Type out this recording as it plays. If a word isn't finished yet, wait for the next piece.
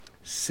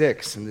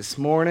6. And this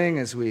morning,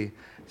 as we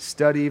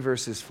study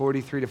verses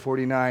 43 to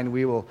 49,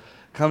 we will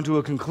come to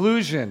a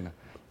conclusion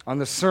on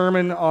the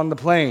Sermon on the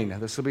Plain.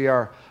 This will be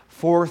our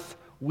fourth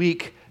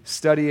week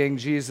studying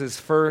Jesus'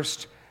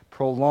 first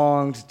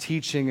prolonged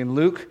teaching in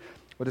Luke,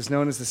 what is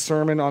known as the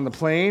Sermon on the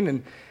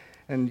Plain.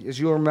 And as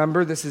you'll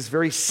remember, this is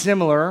very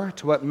similar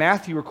to what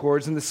Matthew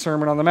records in the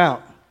Sermon on the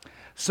Mount.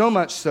 So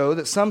much so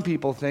that some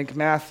people think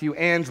Matthew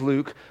and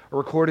Luke are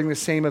recording the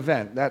same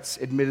event.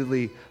 That's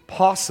admittedly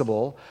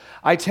possible.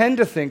 I tend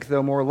to think,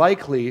 though, more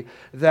likely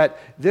that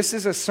this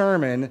is a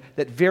sermon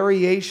that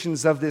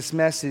variations of this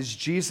message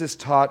Jesus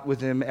taught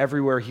with him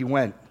everywhere he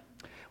went.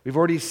 We've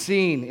already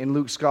seen in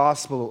Luke's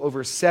gospel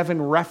over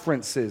 7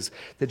 references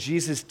that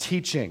Jesus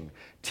teaching.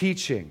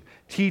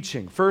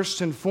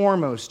 First and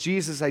foremost,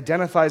 Jesus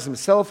identifies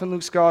himself in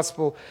Luke's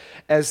gospel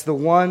as the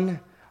one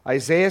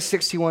Isaiah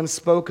 61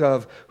 spoke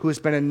of, who has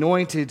been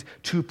anointed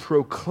to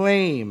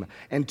proclaim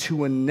and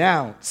to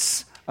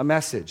announce a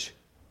message.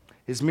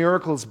 His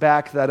miracles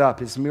back that up.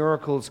 His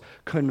miracles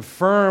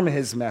confirm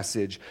his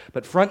message.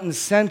 But front and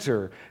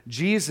center,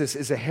 Jesus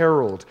is a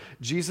herald.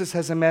 Jesus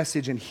has a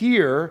message. And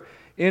here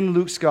in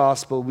Luke's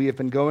gospel, we have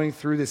been going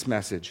through this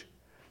message.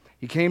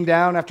 He came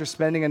down after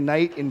spending a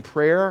night in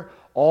prayer,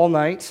 all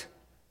night,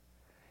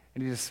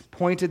 and he just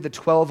appointed the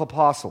 12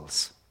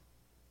 apostles.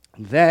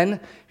 And then,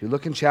 if you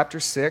look in chapter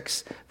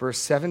 6, verse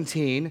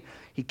 17,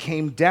 he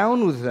came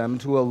down with them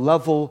to a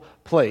level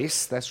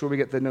place. That's where we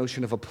get the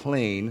notion of a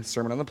plain,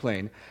 Sermon on the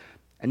Plain.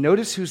 And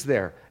notice who's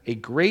there. A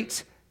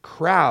great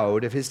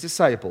crowd of his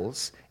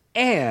disciples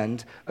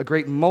and a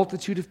great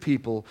multitude of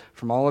people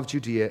from all of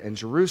Judea and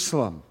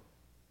Jerusalem.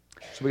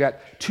 So we got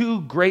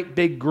 2 great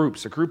big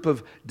groups, a group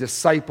of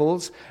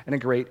disciples and a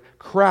great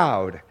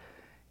crowd.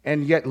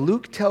 And yet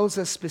Luke tells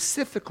us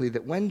specifically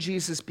that when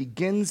Jesus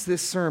begins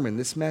this sermon,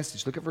 this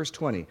message, look at verse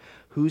 20,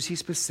 who's he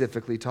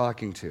specifically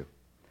talking to?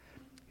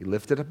 He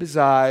lifted up his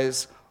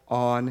eyes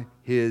on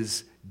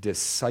his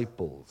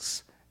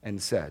disciples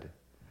and said.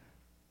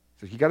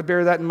 So you got to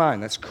bear that in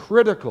mind. That's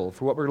critical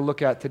for what we're going to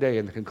look at today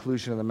in the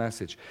conclusion of the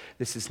message.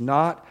 This is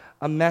not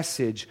a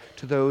message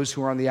to those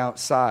who are on the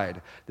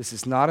outside. This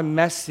is not a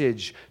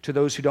message to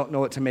those who don't know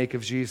what to make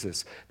of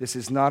Jesus. This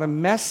is not a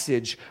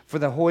message for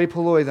the hoi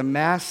polloi, the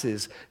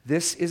masses.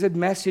 This is a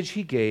message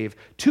he gave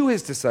to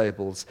his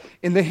disciples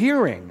in the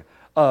hearing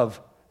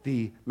of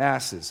the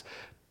masses.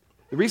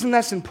 The reason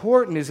that's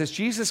important is as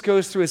Jesus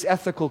goes through his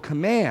ethical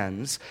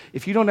commands,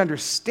 if you don't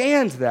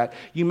understand that,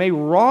 you may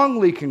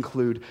wrongly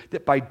conclude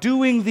that by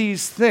doing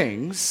these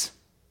things,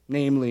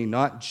 namely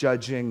not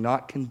judging,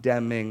 not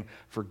condemning,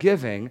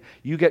 forgiving,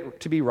 you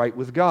get to be right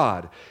with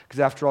God. Because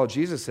after all,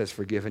 Jesus says,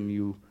 forgiven,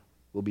 you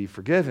will be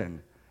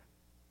forgiven.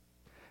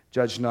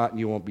 Judge not, and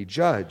you won't be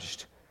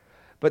judged.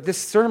 But this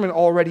sermon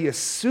already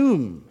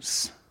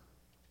assumes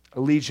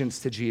allegiance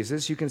to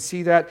Jesus. You can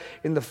see that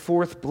in the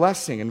 4th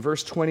blessing in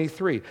verse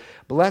 23.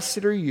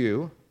 Blessed are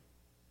you,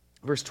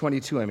 verse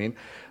 22,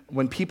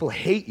 when people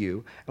hate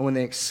you and when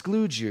they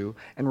exclude you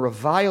and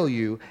revile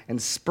you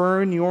and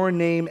spurn your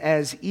name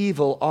as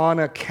evil on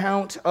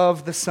account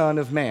of the Son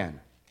of Man.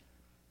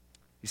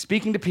 He's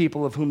speaking to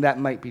people of whom that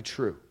might be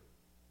true.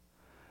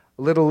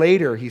 A little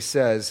later, he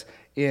says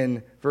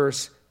in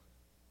verse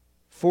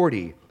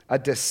 40, a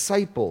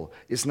disciple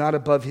is not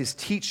above his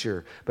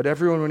teacher, but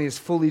everyone, when he is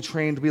fully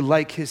trained, will be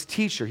like his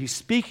teacher. He's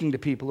speaking to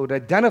people who would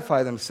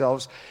identify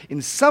themselves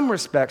in some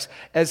respects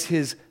as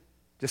his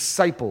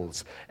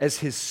disciples, as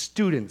his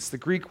students. The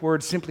Greek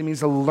word simply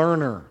means a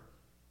learner.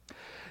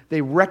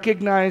 They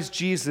recognize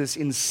Jesus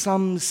in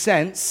some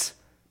sense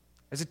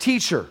as a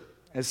teacher,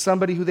 as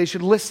somebody who they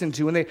should listen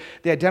to, and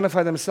they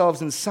identify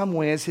themselves in some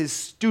way as his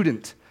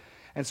student.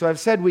 And so I've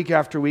said week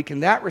after week,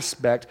 in that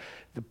respect,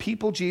 the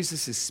people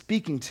Jesus is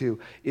speaking to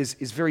is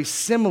very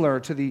similar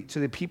to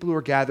the people who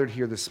are gathered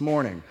here this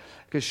morning.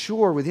 Because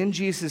sure, within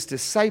Jesus'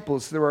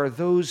 disciples, there are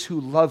those who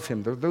love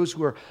him. There are those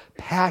who are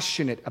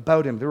passionate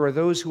about him. There are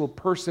those who will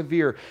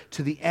persevere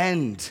to the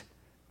end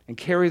and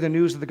carry the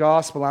news of the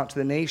gospel out to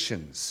the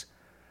nations.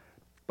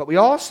 But we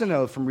also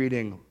know from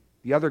reading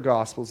the other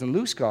gospels and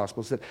Luke's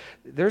gospels that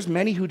there's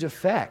many who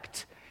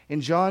defect.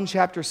 In John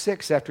chapter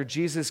 6, after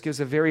Jesus gives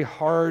a very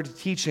hard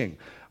teaching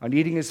on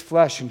eating his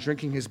flesh and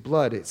drinking his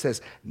blood, it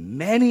says,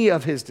 many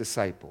of his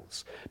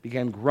disciples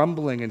began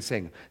grumbling and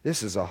saying,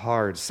 this is a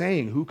hard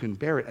saying, who can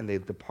bear it? And they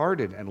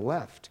departed and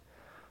left.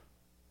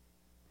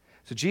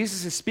 So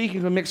Jesus is speaking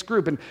to a mixed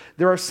group, and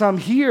there are some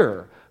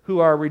here who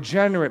are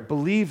regenerate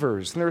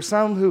believers, and there are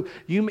some who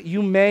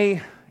you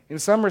may, in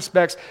some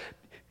respects,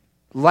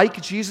 like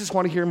Jesus,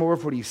 want to hear more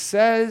of what he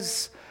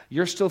says.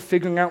 You're still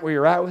figuring out where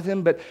you're at with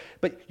him, but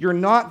you're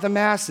not the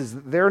masses.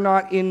 They're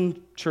not in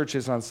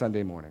churches on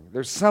Sunday morning.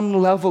 There's some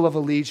level of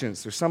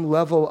allegiance. There's some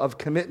level of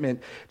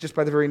commitment just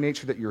by the very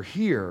nature that you're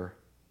here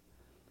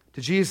to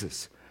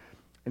Jesus.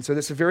 And so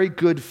that's a very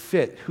good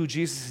fit, who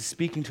Jesus is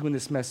speaking to in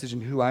this message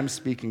and who I'm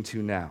speaking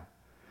to now.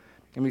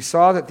 And we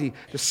saw that the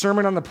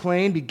Sermon on the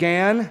Plain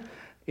began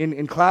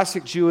in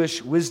classic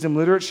Jewish wisdom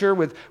literature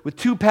with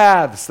 2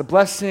 paths, the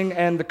blessing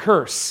and the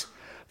curse.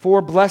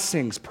 4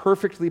 blessings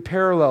perfectly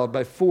paralleled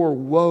by 4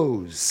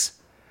 woes.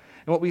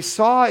 And what we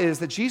saw is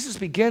that Jesus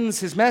begins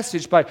his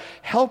message by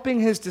helping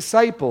his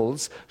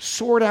disciples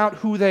sort out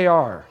who they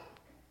are.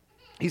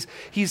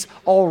 He's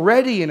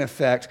already, in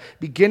effect,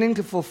 beginning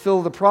to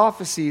fulfill the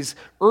prophecies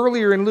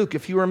earlier in Luke.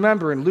 If you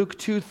remember, in Luke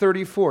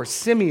 2:34,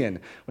 Simeon,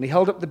 when he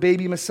held up the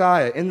baby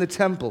Messiah in the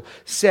temple,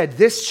 said,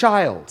 "This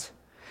child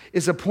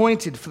is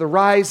appointed for the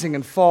rising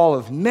and fall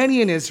of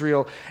many in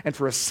Israel and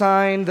for a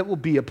sign that will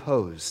be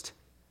opposed.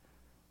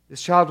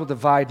 This child will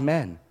divide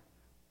men.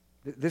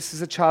 This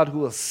is a child who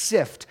will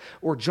sift."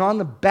 Or John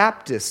the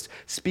Baptist,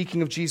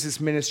 speaking of Jesus'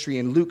 ministry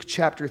in Luke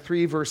chapter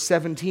 3, verse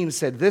 17,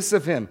 said this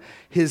of him: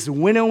 "His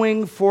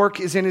winnowing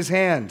fork is in his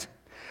hand,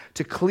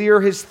 to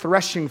clear his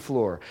threshing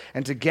floor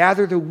and to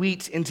gather the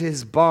wheat into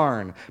his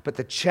barn, but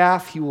the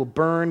chaff he will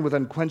burn with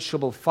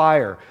unquenchable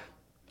fire."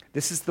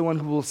 This is the one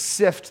who will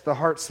sift the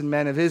hearts and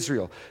men of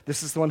Israel.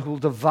 This is the one who will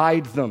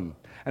divide them.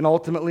 And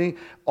ultimately,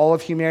 all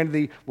of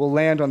humanity will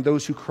land on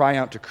those who cry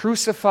out to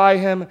crucify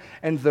him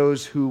and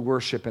those who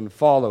worship and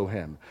follow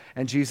him.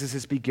 And Jesus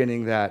is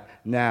beginning that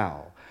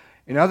now.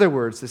 In other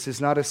words, this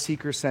is not a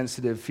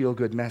seeker-sensitive,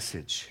 feel-good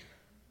message.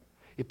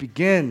 It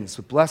begins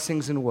with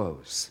blessings and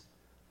woes,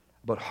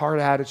 about hard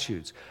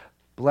attitudes.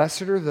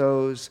 Blessed are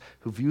those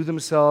who view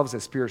themselves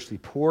as spiritually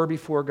poor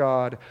before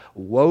God.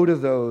 Woe to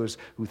those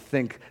who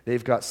think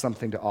they've got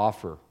something to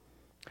offer.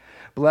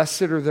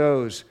 Blessed are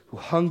those who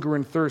hunger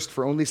and thirst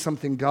for only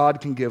something God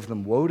can give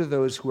them. Woe to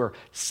those who are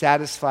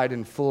satisfied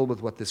and full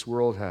with what this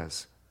world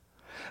has.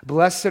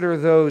 Blessed are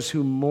those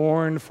who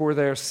mourn for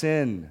their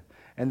sin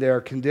and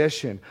their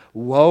condition.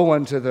 Woe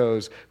unto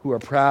those who are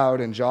proud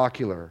and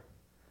jocular.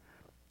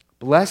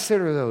 Blessed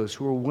are those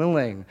who are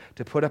willing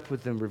to put up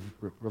with the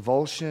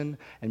revulsion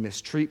and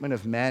mistreatment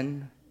of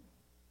men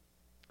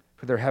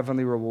for their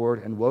heavenly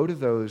reward. And woe to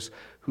those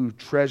who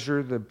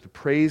treasure the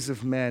praise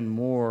of men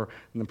more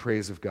than the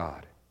praise of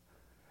God.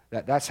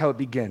 That's how it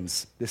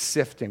begins, this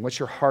sifting. What's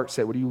your heart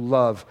say? What do you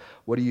love?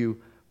 What are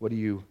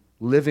you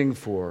living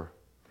for?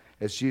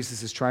 As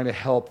Jesus is trying to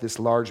help this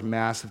large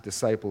mass of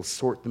disciples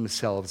sort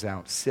themselves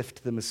out,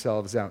 sift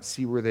themselves out,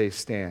 see where they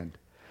stand.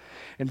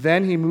 And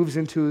then he moves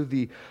into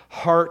the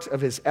heart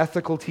of his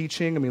ethical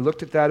teaching, and we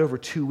looked at that over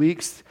 2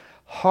 weeks.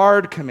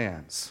 Hard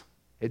commands,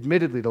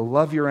 admittedly, to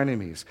love your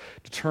enemies,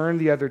 to turn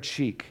the other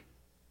cheek,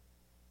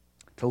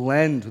 to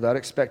lend without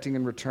expecting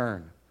in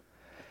return.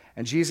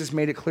 And Jesus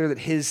made it clear that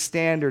his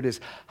standard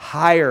is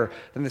higher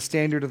than the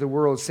standard of the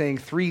world, saying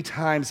 3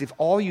 times, if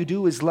all you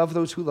do is love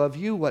those who love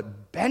you,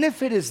 what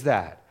benefit is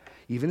that?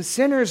 Even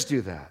sinners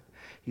do that.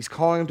 He's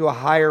calling them to a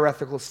higher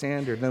ethical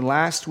standard. And then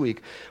last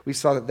week, we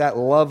saw that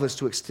love was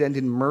to extend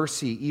in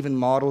mercy, even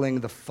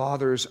modeling the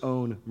Father's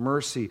own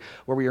mercy,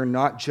 where we are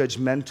not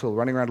judgmental,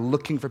 running around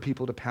looking for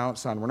people to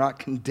pounce on. We're not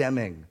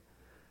condemning.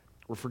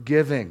 We're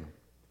forgiving.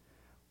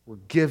 We're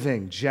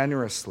giving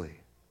generously.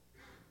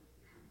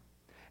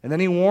 And then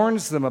he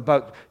warns them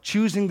about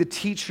choosing the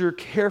teacher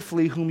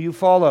carefully whom you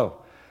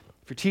follow.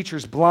 If your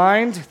teacher's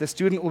blind, the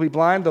student will be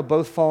blind. They'll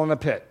both fall in a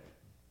pit.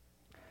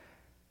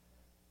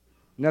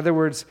 In other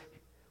words,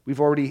 we've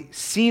already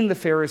seen the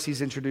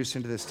Pharisees introduced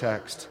into this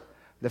text.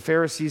 The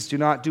Pharisees do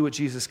not do what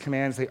Jesus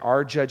commands. They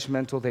are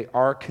judgmental. They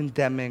are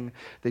condemning.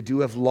 They do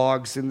have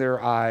logs in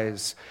their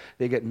eyes.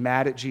 They get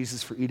mad at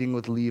Jesus for eating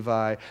with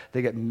Levi.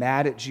 They get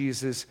mad at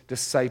Jesus'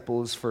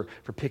 disciples for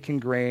picking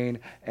grain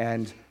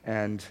and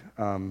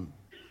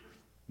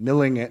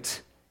milling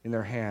it in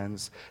their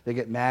hands. They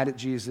get mad at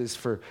Jesus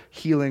for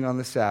healing on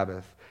the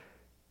Sabbath.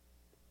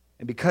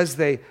 And because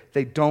they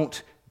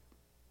don't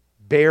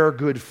bear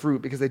good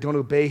fruit, because they don't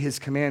obey his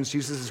commands,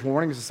 Jesus is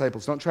warning his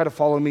disciples, don't try to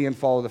follow me and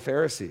follow the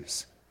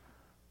Pharisees.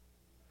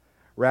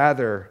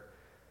 Rather,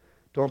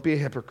 don't be a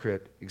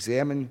hypocrite.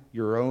 Examine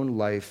your own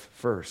life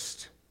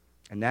first.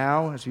 And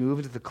now, as we move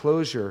into the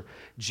closure,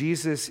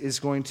 Jesus is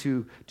going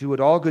to do what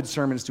all good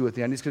sermons do at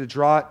the end. He's going to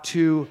draw it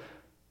to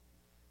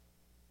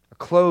a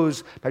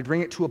close by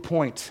bringing it to a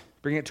point,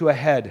 bringing it to a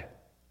head.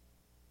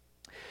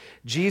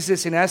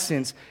 Jesus, in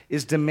essence,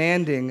 is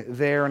demanding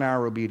their and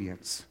our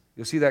obedience.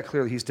 You'll see that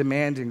clearly. He's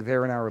demanding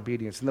their and our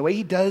obedience. And the way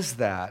he does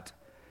that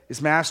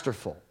is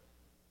masterful.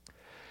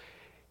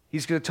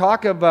 He's going to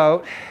talk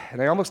about,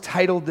 and I almost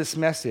titled this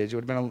message, it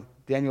would have been,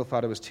 Daniel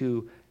thought it was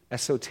too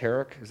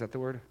esoteric. Is that the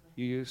word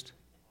you used?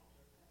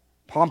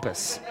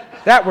 Pompous.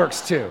 That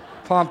works too.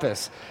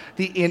 Pompous.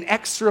 The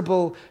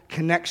inexorable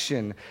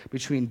connection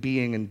between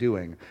being and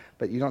doing.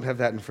 But you don't have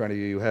that in front of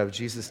you. You have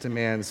Jesus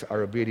demands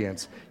our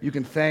obedience. You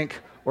can thank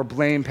or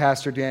blame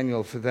Pastor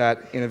Daniel for that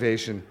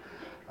innovation.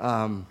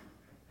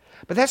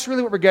 But that's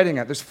really what we're getting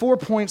at. There's 4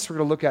 points we're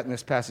going to look at in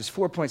this passage,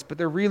 4 points, but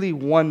they're really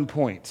 1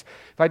 point.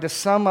 If I had to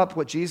sum up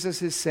what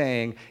Jesus is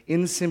saying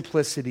in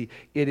simplicity,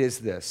 it is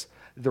this.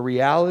 The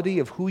reality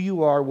of who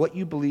you are, what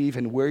you believe,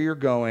 and where you're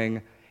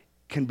going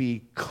can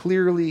be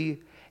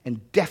clearly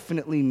and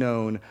definitely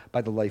known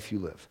by the life you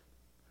live.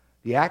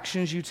 The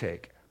actions you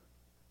take,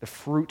 the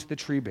fruit the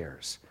tree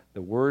bears,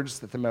 the words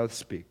that the mouth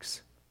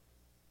speaks,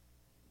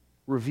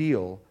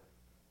 reveal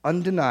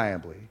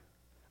undeniably,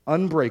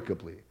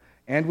 unbreakably,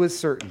 and with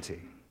certainty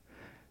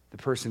the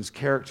person's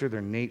character,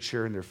 their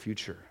nature, and their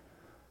future.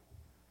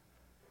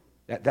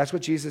 That's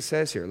what Jesus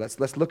says here.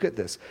 Let's look at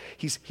this.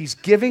 He's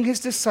giving his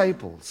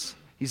disciples,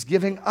 he's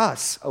giving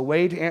us a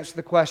way to answer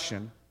the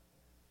question,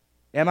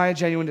 am I a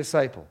genuine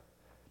disciple?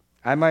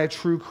 Am I a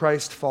true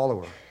Christ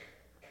follower?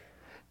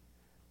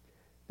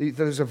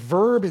 There's a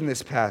verb in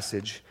this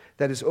passage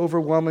that is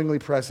overwhelmingly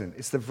present.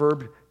 It's the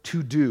verb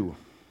to do.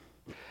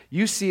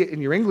 You see it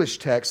in your English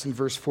text in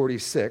verse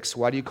 46.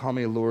 Why do you call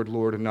me Lord,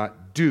 Lord, and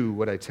not do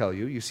what I tell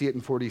you? You see it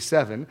in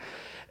 47.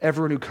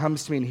 Everyone who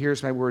comes to me and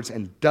hears my words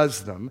and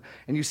does them.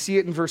 And you see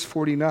it in verse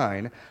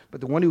 49.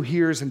 But the one who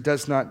hears and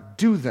does not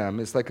do them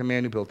is like a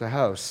man who built a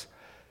house.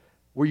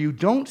 Where you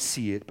don't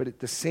see it, but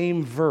the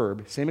same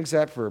verb, same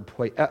exact verb,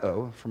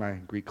 poieo, for my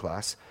Greek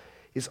class,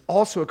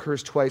 also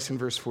occurs twice in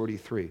verse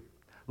 43.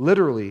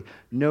 Literally,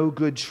 no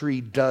good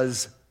tree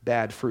does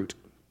bad fruit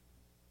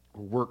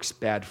or works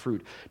bad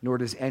fruit, nor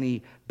does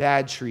any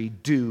bad tree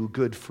do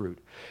good fruit.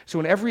 So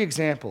in every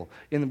example,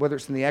 whether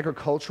it's in the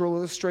agricultural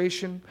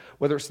illustration,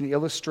 whether it's in the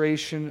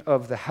illustration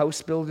of the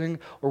house building,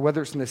 or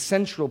whether it's in the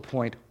central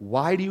point,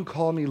 why do you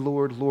call me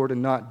Lord, Lord,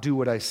 and not do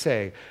what I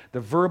say? The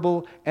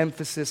verbal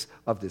emphasis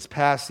of this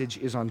passage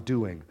is on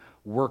doing,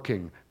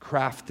 working,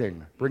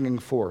 crafting, bringing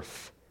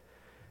forth.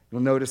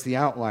 You'll notice the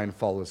outline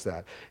follows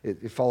that.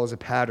 It follows a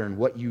pattern.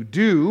 What you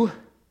do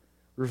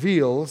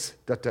reveals ...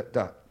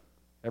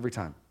 every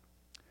time.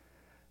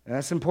 And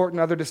that's an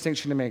important other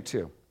distinction to make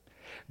too.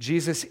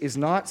 Jesus is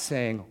not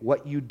saying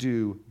what you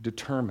do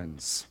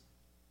determines.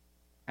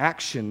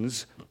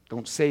 Actions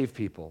don't save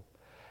people.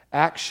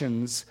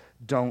 Actions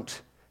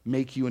don't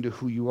make you into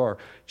who you are.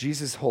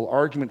 Jesus' whole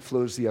argument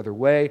flows the other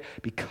way.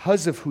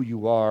 Because of who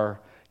you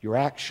are, your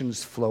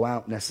actions flow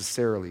out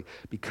necessarily.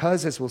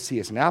 Because, as we'll see,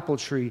 as an apple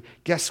tree,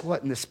 guess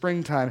what? In the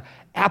springtime,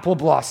 apple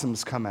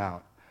blossoms come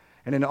out.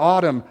 And in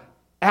autumn,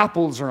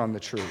 apples are on the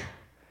tree.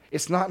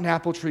 It's not an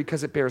apple tree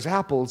because it bears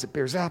apples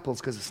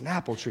because it's an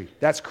apple tree.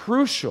 That's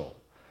crucial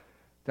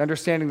to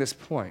understanding this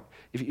point.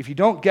 If you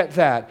don't get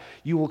that,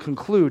 you will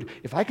conclude,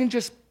 if I can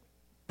just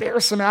bear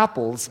some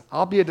apples,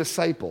 I'll be a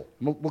disciple.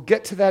 We'll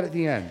get to that at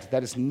the end.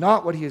 That is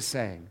not what he is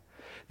saying.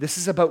 This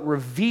is about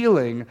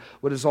revealing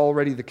what is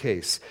already the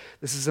case.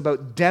 This is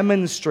about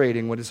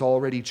demonstrating what is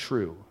already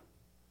true.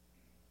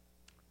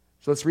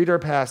 So let's read our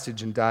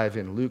passage and dive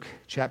in. Luke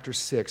chapter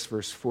 6,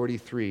 verse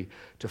 43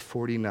 to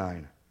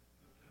 49.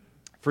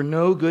 For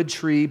no good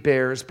tree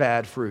bears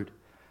bad fruit,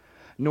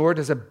 nor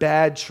does a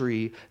bad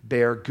tree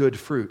bear good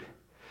fruit.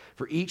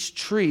 For each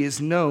tree is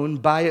known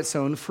by its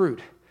own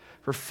fruit.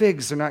 For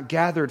figs are not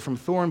gathered from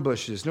thorn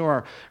bushes, nor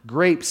are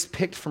grapes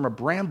picked from a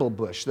bramble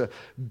bush. The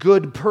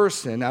good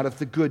person out of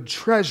the good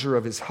treasure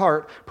of his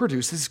heart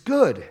produces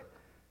good.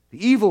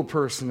 The evil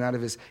person out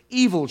of his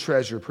evil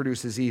treasure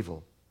produces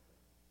evil.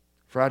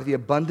 For out of the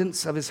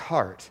abundance of his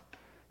heart,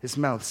 his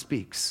mouth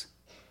speaks.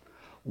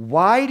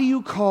 Why do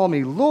you call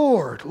me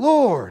Lord,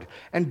 Lord,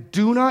 and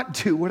do not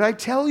do what I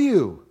tell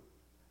you?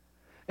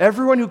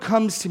 Everyone who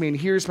comes to me and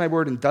hears my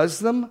word and does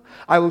them,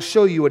 I will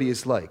show you what he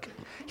is like.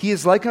 He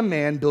is like a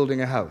man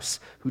building a house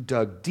who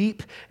dug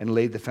deep and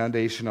laid the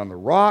foundation on the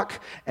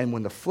rock, and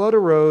when the flood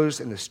arose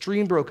and the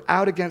stream broke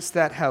out against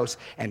that house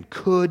and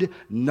could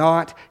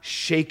not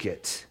shake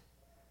it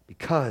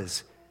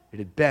because it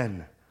had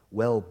been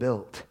well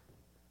built.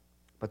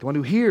 But the one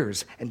who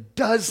hears and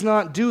does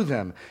not do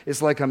them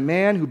is like a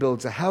man who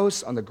builds a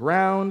house on the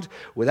ground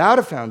without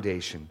a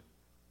foundation.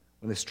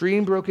 When the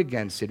stream broke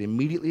against it,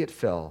 immediately it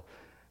fell,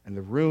 and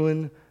the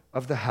ruin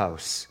of the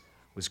house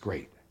was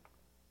great.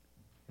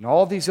 And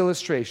all these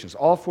illustrations,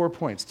 all 4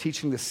 points,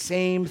 teaching the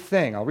same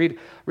thing. I'll read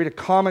a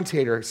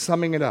commentator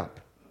summing it up.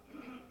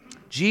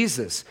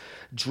 Jesus,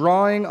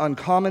 drawing on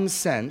common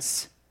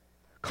sense,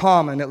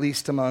 common at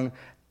least among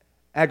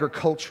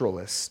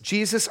agriculturalists,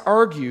 Jesus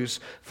argues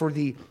for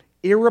the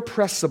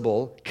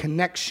irrepressible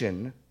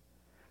connection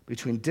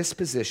between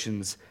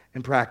dispositions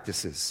and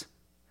practices.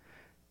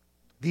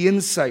 The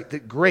insight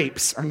that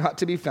grapes are not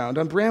to be found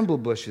on bramble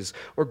bushes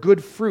or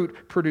good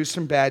fruit produced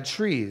from bad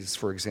trees,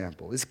 for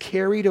example, is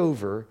carried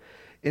over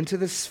into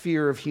the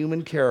sphere of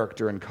human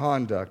character and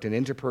conduct and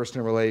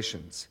interpersonal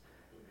relations.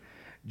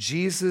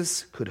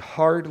 Jesus could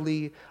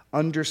hardly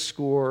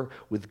underscore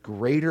with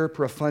greater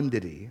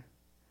profundity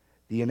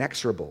the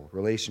inexorable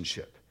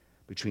relationship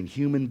between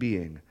human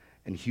being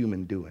and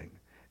human doing.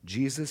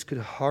 Jesus could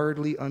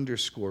hardly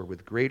underscore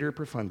with greater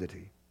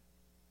profundity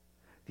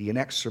the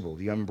inexorable,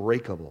 the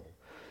unbreakable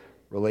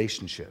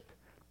relationship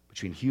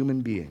between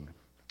human being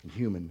and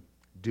human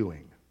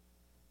doing.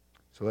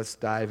 So let's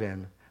dive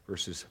in,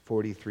 verses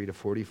 43 to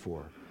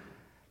 44.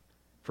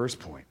 First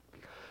point,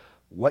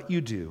 what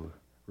you do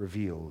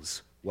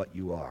reveals what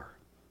you are.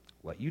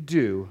 What you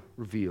do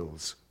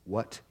reveals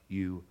what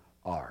you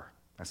are.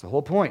 That's the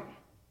whole point.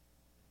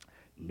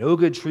 No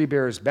good tree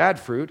bears bad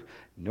fruit,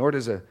 nor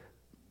does a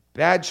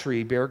bad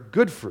tree bear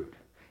good fruit.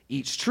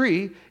 Each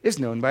tree is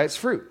known by its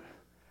fruit.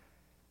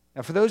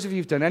 Now, for those of you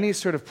who've done any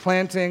sort of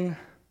planting,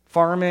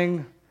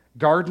 farming,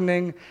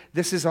 gardening,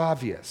 this is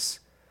obvious.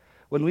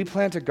 When we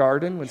plant a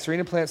garden, when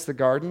Serena plants the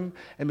garden,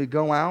 and we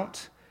go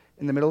out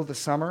in the middle of the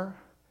summer,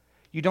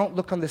 You don't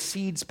look on the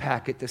seeds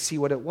packet to see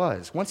what it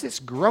was. Once it's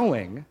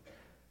growing,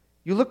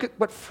 you look at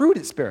what fruit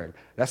it's bearing.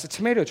 That's a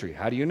tomato tree.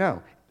 How do you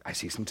know? I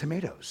see some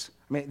tomatoes.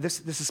 I mean, this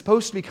is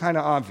supposed to be kind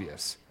of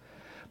obvious.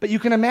 But you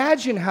can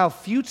imagine how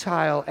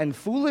futile and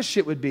foolish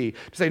it would be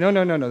to say,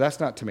 no, that's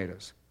not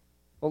tomatoes.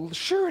 Well,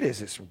 sure it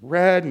is. It's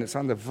red and it's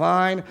on the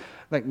vine.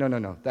 Like,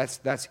 no,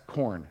 that's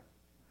corn.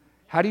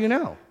 How do you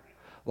know?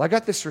 Well, I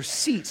got this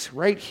receipt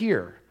right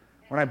here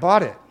when I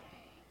bought it.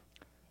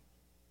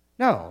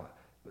 No,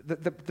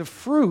 the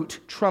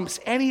fruit trumps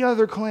any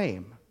other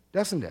claim,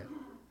 doesn't it?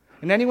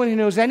 And anyone who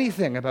knows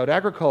anything about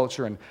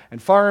agriculture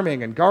and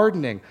farming and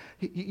gardening,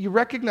 you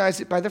recognize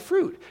it by the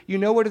fruit. You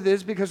know what it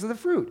is because of the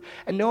fruit.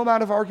 And no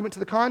amount of argument to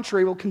the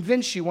contrary will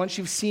convince you once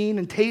you've seen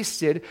and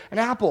tasted an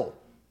apple,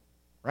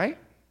 right?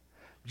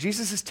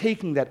 Jesus is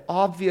taking that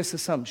obvious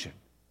assumption,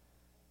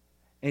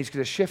 and he's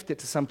going to shift it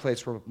to some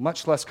place where we're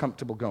much less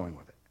comfortable going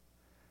with it.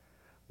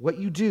 What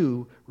you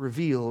do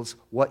reveals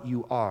what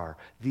you are.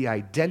 The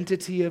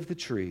identity of the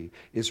tree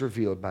is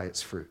revealed by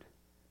its fruit.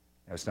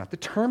 Now, it's not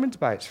determined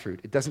by its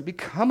fruit. It doesn't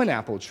become an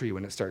apple tree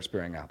when it starts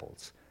bearing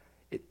apples.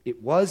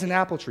 It was an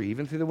apple tree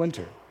even through the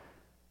winter.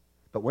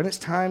 But when it's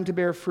time to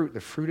bear fruit, the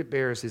fruit it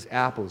bears is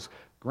apples.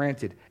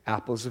 Granted,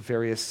 apples of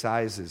various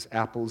sizes,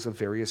 apples of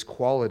various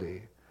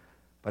quality,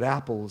 but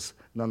apples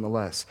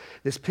nonetheless.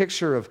 This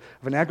picture of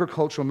an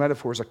agricultural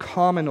metaphor is a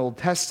common Old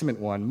Testament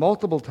one.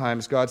 Multiple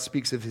times God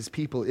speaks of his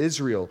people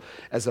Israel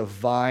as a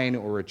vine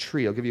or a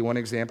tree. I'll give you one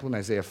example in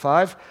Isaiah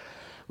 5.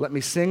 Let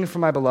me sing for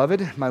my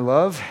beloved, my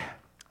love,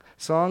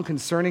 song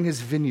concerning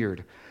his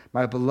vineyard.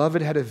 My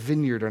beloved had a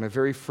vineyard on a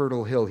very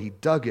fertile hill. He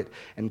dug it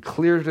and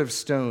cleared it of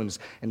stones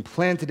and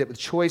planted it with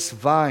choice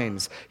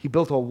vines. He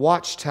built a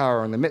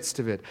watchtower in the midst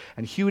of it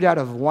and hewed out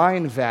a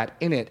wine vat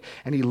in it.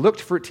 And he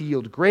looked for it to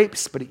yield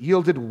grapes, but it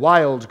yielded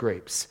wild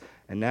grapes.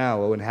 And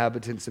now, O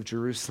inhabitants of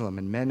Jerusalem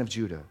and men of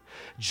Judah,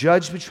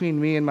 judge between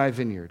me and my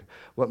vineyard.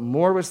 What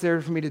more was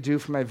there for me to do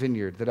for my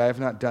vineyard that I have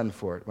not done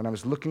for it? When I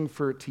was looking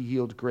for it to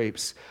yield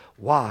grapes,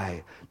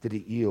 why did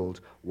it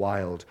yield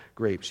wild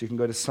grapes? You can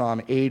go to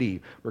Psalm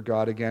 80, where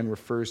God again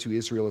refers to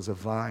Israel as a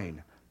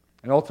vine.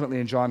 And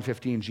ultimately in John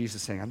 15, Jesus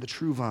is saying, I'm the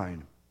true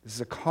vine. This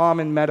is a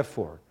common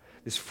metaphor,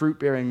 this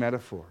fruit-bearing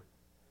metaphor.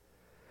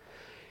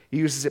 He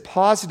uses it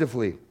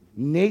positively.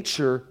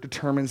 Nature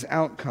determines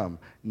outcome.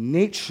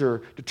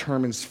 Nature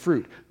determines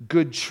fruit.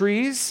 Good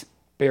trees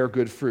bear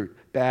good fruit.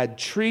 Bad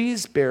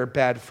trees bear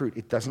bad fruit.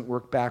 It doesn't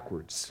work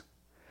backwards.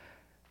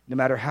 No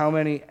matter how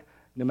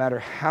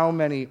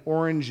many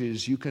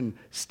oranges you can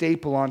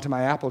staple onto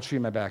my apple tree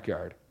in my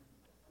backyard,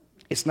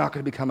 it's not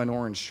going to become an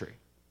orange tree,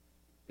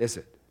 is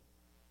it?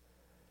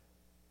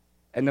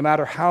 And no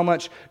matter how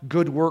much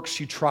good works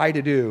you try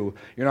to do,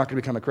 you're not going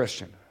to become a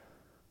Christian.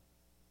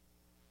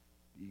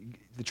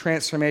 The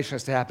transformation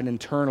has to happen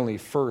internally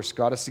first.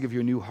 God has to give you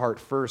a new heart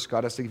first.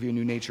 God has to give you a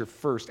new nature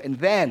first. And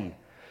then,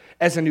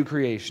 as a new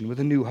creation with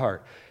a new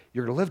heart,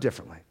 you're going to live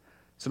differently.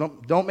 So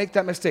don't make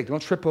that mistake.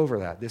 Don't trip over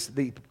that.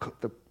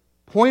 The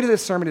point of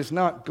this sermon is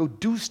not go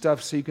do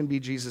stuff so you can be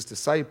Jesus'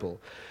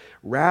 disciple.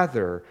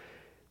 Rather,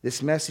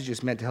 this message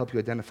is meant to help you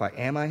identify,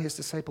 am I his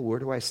disciple? Where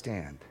do I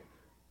stand?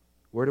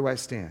 Where do I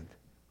stand?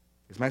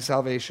 Is my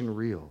salvation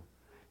real?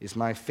 Is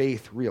my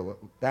faith real?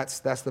 That's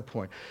the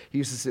point. He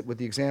uses it with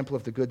the example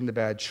of the good and the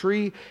bad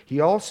tree. He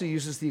also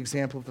uses the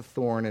example of the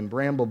thorn and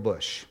bramble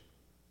bush.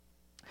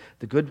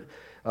 The good,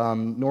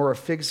 nor are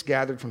figs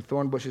gathered from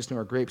thorn bushes,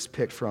 nor are grapes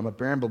picked from a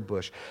bramble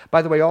bush.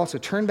 By the way, also,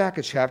 turn back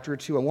a chapter or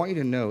two. I want you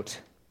to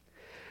note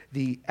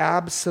the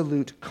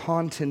absolute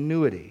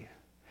continuity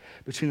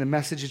between the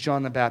message of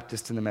John the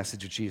Baptist and the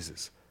message of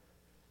Jesus.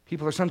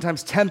 People are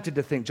sometimes tempted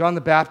to think John the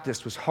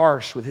Baptist was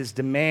harsh with his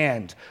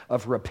demand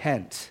of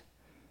repent.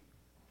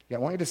 Yeah, I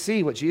want you to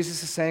see what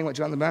Jesus is saying, what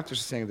John the Baptist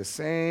is saying, the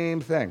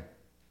same thing.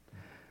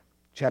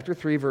 Chapter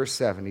 3, verse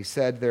 7, he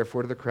said,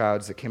 therefore, to the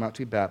crowds that came out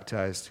to be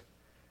baptized,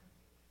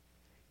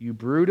 you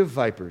brood of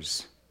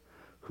vipers,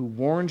 who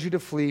warned you to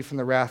flee from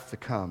the wrath to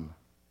come,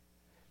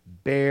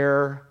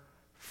 bear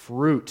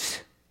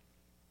fruit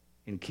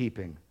in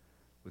keeping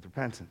with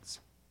repentance.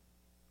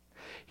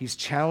 He's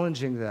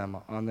challenging them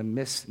on the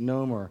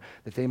misnomer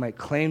that they might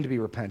claim to be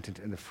repentant,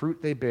 and the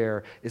fruit they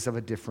bear is of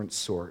a different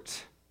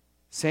sort.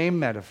 Same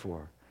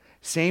metaphor.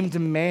 Same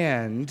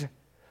demand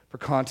for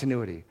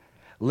continuity.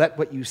 Let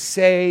what you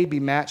say be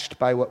matched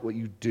by what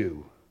you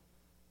do.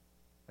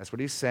 That's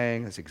what he's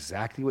saying. That's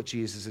exactly what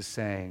Jesus is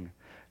saying.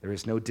 There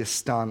is no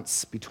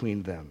distance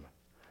between them.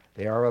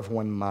 They are of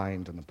one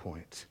mind on the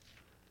point.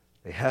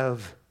 They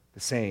have the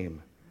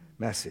same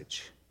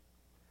message.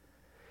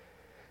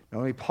 Now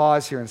let me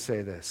pause here and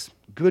say this.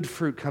 Good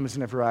fruit comes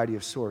in a variety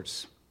of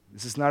sorts.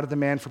 This is not a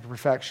demand for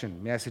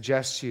perfection. May I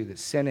suggest to you that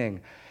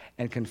sinning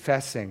and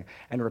confessing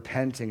and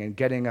repenting and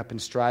getting up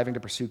and striving to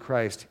pursue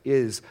Christ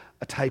is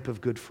a type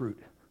of good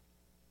fruit.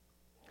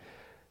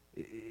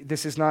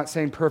 This is not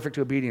saying perfect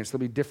obedience. There'll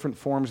be different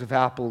forms of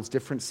apples,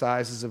 different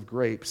sizes of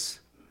grapes.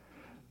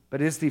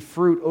 But is the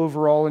fruit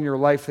overall in your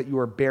life that you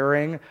are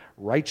bearing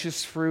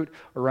righteous fruit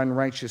or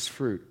unrighteous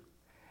fruit?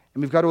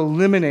 And we've got to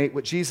eliminate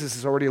what Jesus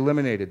has already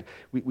eliminated.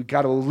 We've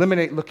got to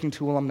eliminate looking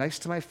to, well, I'm nice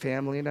to my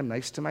family, and I'm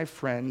nice to my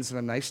friends, and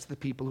I'm nice to the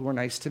people who are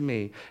nice to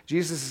me.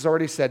 Jesus has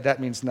already said that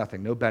means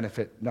nothing, no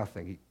benefit,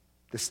 nothing.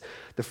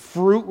 The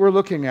fruit we're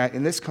looking at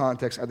in this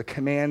context are the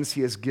commands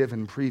he has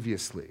given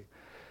previously.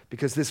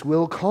 Because this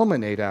will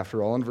culminate,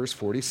 after all, in verse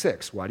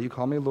 46. Why do you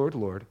call me Lord,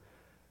 Lord,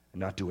 and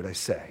not do what I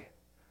say?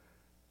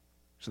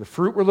 So the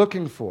fruit we're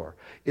looking for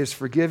is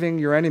forgiving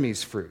your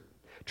enemy's fruit,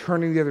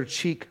 turning the other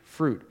cheek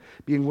fruit,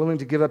 being willing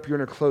to give up your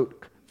inner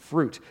cloak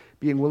fruit,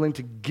 being willing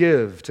to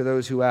give to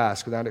those who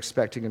ask without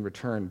expecting in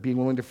return, being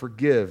willing to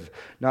forgive,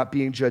 not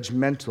being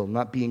judgmental,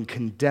 not being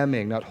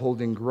condemning, not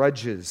holding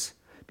grudges,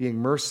 being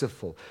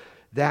merciful.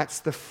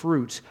 That's the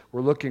fruit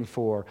we're looking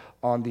for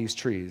on these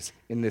trees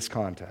in this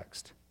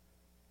context.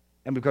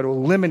 And we've got to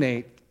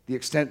eliminate the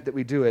extent that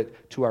we do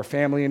it to our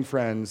family and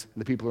friends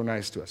and the people who are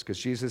nice to us, because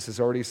Jesus has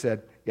already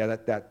said, yeah,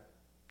 that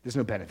there's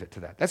no benefit to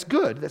that. That's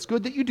good. That's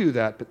good that you do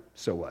that, but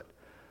so what?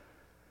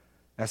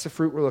 That's the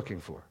fruit we're looking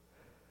for.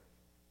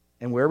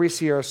 And where we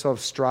see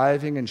ourselves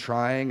striving and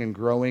trying and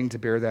growing to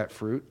bear that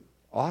fruit,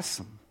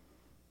 awesome.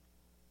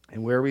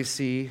 And where we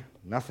see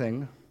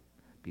nothing,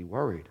 be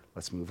worried.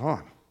 Let's move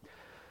on.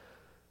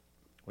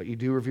 What you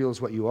do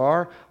reveals what you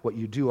are. What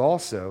you do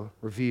also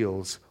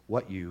reveals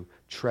what you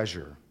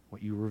treasure.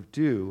 What you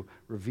do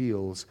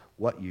reveals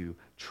what you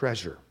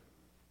treasure.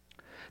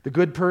 The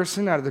good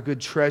person out of the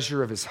good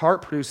treasure of his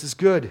heart produces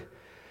good.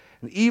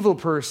 And the evil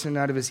person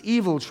out of his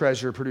evil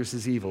treasure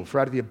produces evil.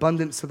 For out of the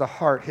abundance of the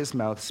heart his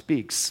mouth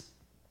speaks.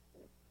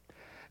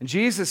 And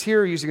Jesus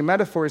here, using a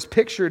metaphor, has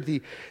pictured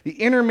the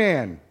inner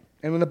man.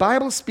 And when the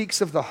Bible speaks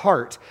of the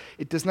heart,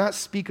 it does not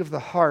speak of the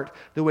heart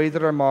the way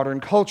that our modern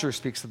culture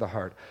speaks of the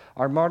heart.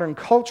 Our modern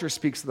culture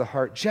speaks of the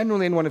heart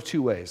generally in one of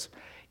two ways.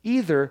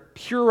 Either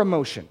pure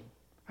emotion.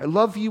 I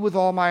love you with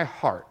all my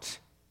heart.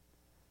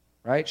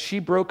 Right? She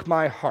broke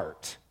my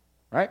heart.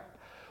 Right?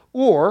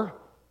 Or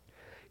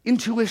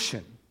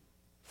intuition.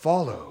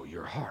 Follow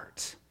your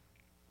heart.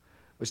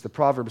 Which the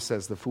proverb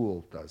says the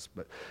fool does.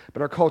 But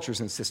our culture is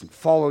insistent.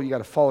 You got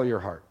to follow your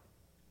heart.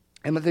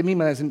 And what they mean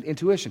by that is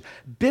intuition.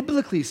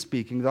 Biblically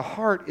speaking, the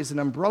heart is an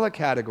umbrella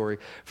category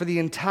for the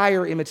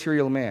entire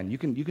immaterial man. You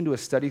can do a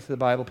study through the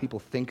Bible. People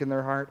think in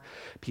their heart.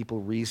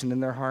 People reason in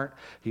their heart.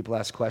 People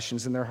ask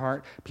questions in their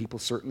heart. People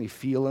certainly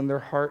feel in their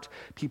heart.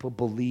 People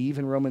believe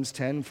in Romans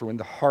 10, for in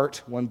the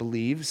heart one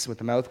believes, with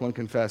the mouth one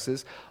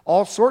confesses.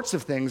 All sorts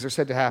of things are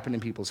said to happen in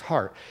people's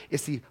heart.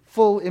 It's the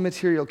full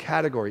immaterial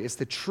category. It's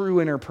the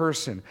true inner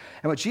person.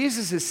 And what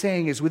Jesus is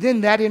saying is within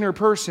that inner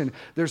person,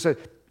 there's a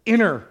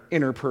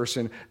inner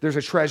person, there's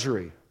a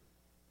treasury.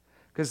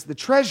 Because the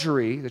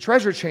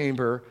treasure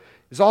chamber,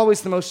 is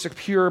always the most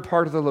secure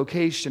part of the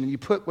location, and you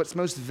put what's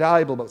most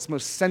valuable, what's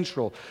most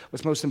central,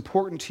 what's most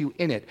important to you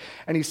in it.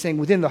 And he's saying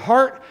within the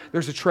heart,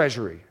 there's a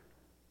treasury.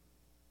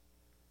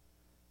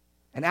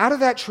 And out of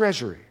that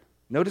treasury,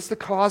 notice the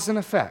cause and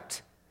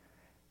effect.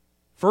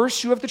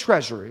 First, you have the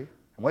treasury,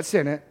 and what's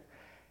in it.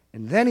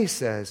 And then he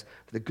says,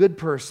 the good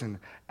person,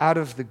 out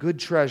of the good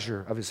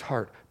treasure of his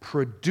heart,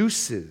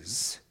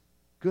 produces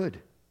good.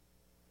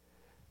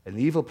 And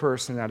the evil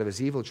person out of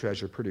his evil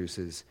treasure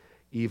produces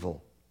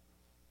evil.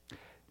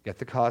 Get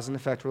the cause and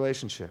effect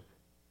relationship.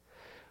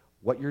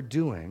 What you're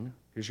doing,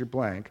 here's your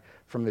blank,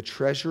 from the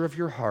treasure of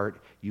your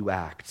heart, you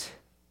act.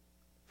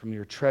 From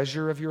your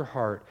treasure of your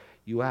heart,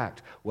 you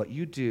act. What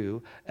you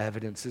do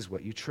evidences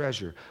what you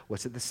treasure.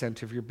 What's at the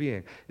center of your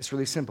being? It's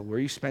really simple. Where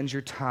you spend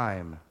your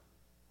time,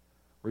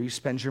 where you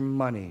spend your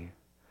money,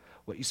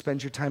 what you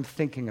spend your time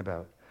thinking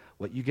about,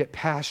 what you get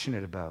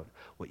passionate about,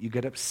 what you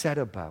get upset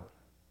about,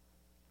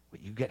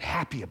 what you get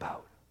happy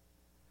about,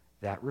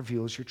 that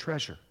reveals your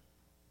treasure.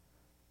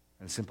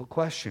 And the simple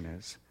question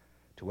is,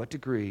 to what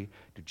degree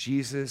do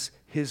Jesus,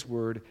 his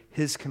word,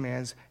 his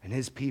commands, and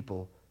his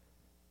people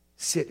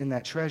sit in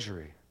that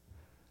treasury?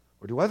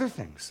 Or do other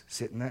things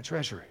sit in that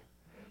treasury?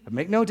 But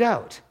make no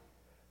doubt,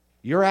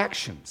 your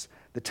actions,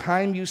 the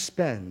time you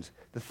spend,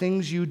 the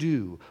things you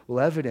do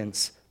will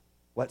evidence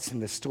what's in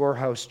the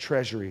storehouse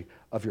treasury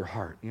of your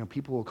heart. You know,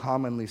 people will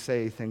commonly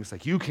say things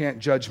like, you can't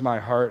judge my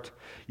heart,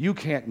 you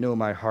can't know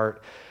my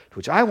heart, to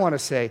which I want to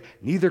say,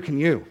 neither can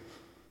you.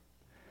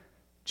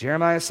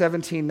 Jeremiah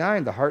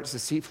 17:9, the heart is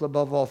deceitful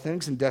above all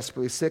things and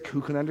desperately sick, who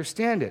can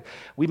understand it?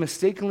 We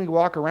mistakenly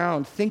walk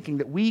around thinking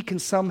that we can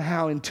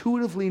somehow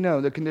intuitively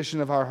know the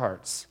condition of our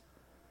hearts,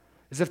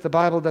 as if the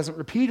Bible doesn't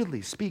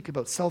repeatedly speak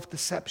about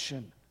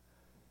self-deception.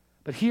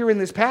 But here in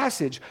this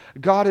passage,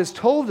 God has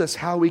told us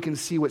how we can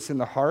see what's in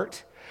the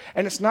heart.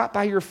 And it's not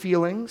by your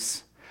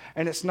feelings,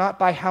 and it's not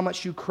by how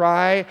much you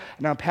cry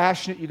and how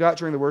passionate you got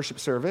during the worship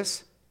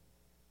service.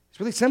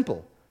 It's really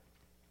simple.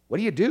 What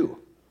do?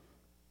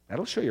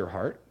 That'll show your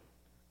heart.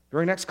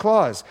 Very next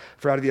clause,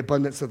 for out of the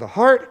abundance of the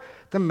heart,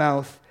 the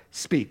mouth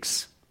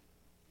speaks.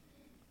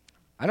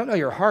 I don't know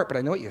your heart, but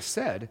I know what you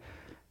said.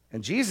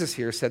 And Jesus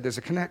here said there's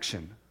a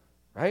connection,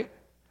 right?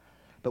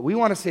 But we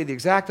want to say the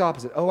exact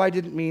opposite. Oh, I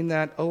didn't mean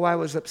that. Oh, I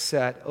was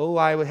upset. Oh,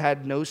 I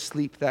had no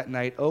sleep that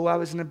night. Oh, I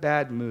was in a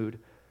bad mood.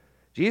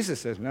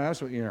 Jesus says, no,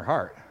 that's what's in your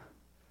heart.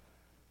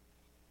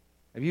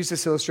 I've used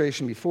this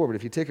illustration before, but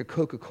if you take a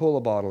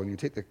Coca-Cola bottle and you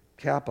take the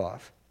cap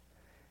off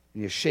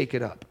and you shake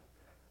it up,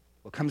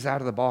 what comes out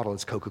of the bottle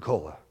is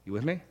Coca-Cola. You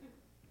with me?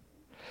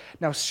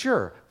 Now,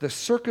 sure, the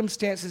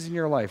circumstances in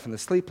your life and the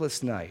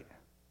sleepless night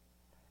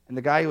and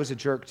the guy who was a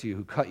jerk to you,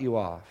 who cut you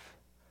off,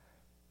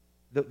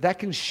 that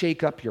can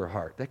shake up your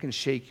heart. That can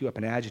shake you up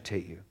and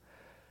agitate you.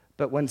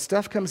 But when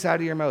stuff comes out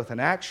of your mouth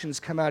and actions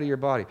come out of your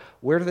body,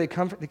 where do they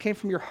come from? They came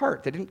from your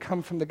heart. They didn't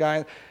come from the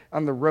guy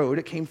on the road.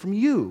 It came from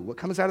you. What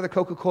comes out of the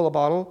Coca-Cola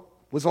bottle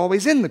was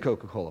always in the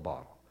Coca-Cola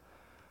bottle.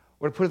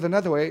 Or to put it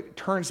another way, it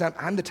turns out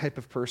I'm the type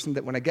of person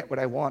that when I get what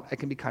I want, I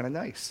can be kind of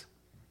nice.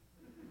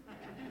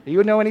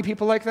 You know any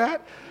people like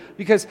that?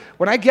 Because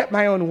when I get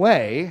my own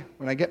way,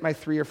 when I get my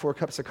 3 or 4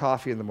 cups of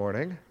coffee in the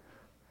morning,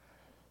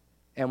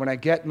 and when I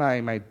get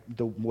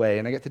the way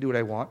and I get to do what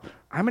I want,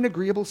 I'm an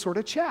agreeable sort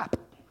of chap.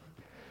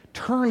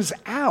 Turns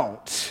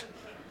out,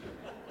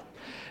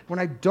 when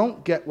I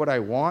don't get what I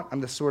want,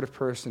 I'm the sort of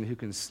person who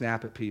can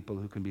snap at people,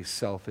 who can be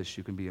selfish,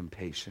 who can be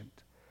impatient.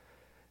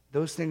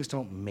 Those things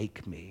don't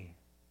make me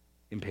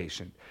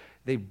impatient.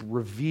 They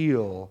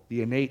reveal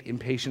the innate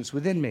impatience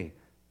within me.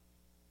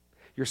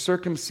 Your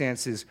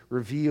circumstances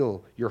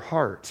reveal your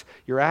heart.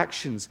 Your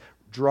actions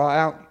draw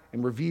out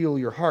and reveal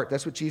your heart.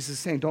 That's what Jesus is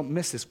saying. Don't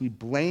miss this. We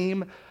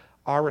blame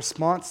our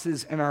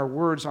responses and our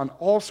words on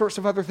all sorts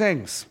of other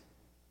things.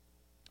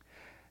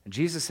 And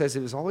Jesus says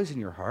it was always in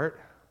your heart.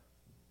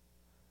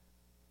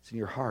 It's in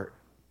your heart.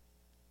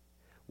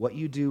 What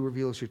you do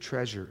reveals your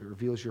treasure. It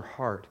reveals your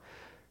heart.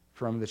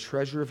 From the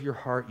treasure of your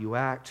heart you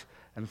act,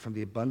 and from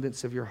the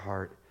abundance of your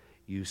heart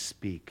you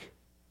speak.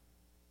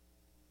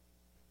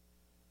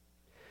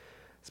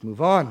 Let's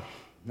move on.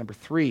 Number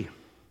 3.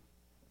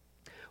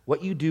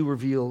 What you do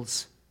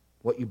reveals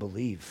what you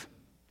believe.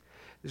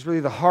 This is really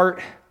the heart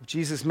of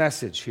Jesus'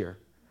 message here.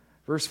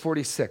 Verse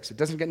 46. It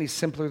doesn't get any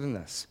simpler than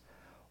this.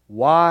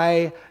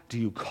 Why do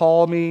you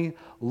call me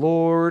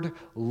Lord,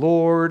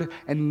 Lord,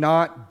 and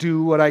not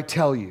do what I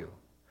tell you?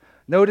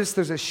 Notice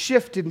there's a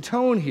shift in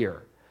tone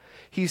here.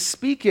 He's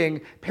speaking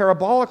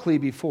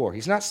parabolically before.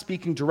 He's not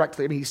speaking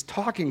directly. I mean, he's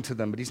talking to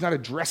them, but he's not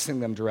addressing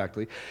them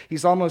directly.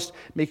 He's almost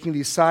making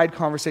these side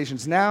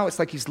conversations. Now it's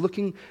like he's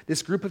looking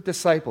this group of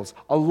disciples,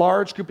 a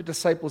large group of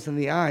disciples, in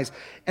the eyes,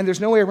 and there's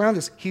no way around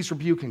this. He's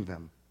rebuking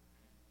them.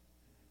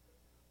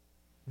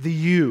 The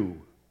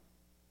you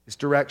is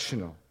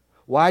directional.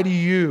 Why do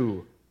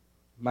you,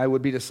 my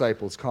would-be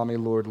disciples, call me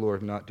Lord,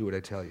 Lord, and not do what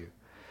I tell you?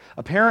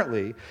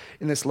 Apparently,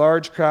 in this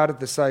large crowd of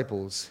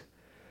disciples,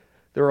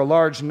 there were a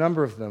large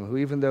number of them who,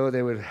 even though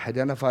they would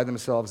identify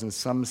themselves in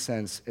some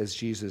sense as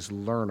Jesus'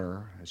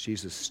 learner, as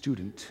Jesus'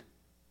 student,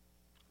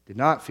 did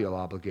not feel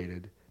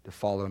obligated to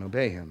follow and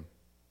obey him.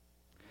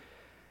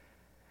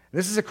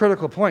 This is a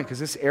critical point because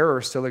this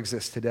error still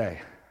exists today.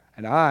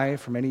 And I,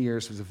 for many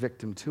years, was a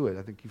victim to it.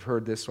 I think you've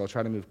heard this, so I'll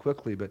try to move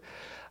quickly, but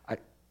I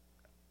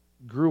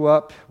grew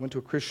up, went to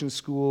a Christian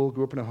school,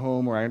 grew up in a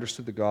home where I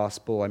understood the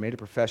gospel. I made a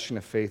profession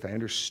of faith. I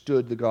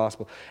understood the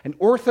gospel. An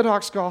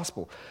orthodox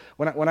gospel.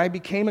 When I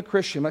became a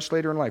Christian much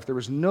later in life, there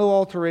was no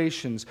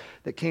alterations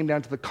that came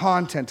down to the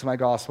content of my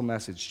gospel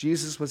message.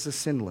 Jesus was the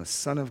sinless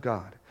Son of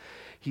God.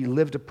 He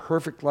lived a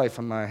perfect life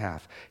on my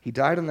behalf. He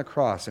died on the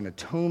cross in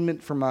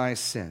atonement for my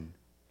sin.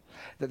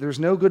 That there's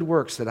no good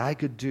works that I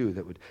could do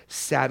that would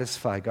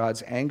satisfy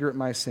God's anger at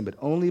my sin, but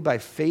only by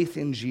faith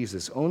in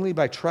Jesus, only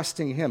by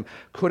trusting him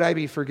could I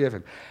be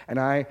forgiven. And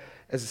I,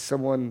 as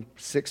someone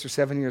 6 or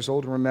 7 years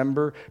old,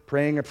 remember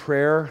praying a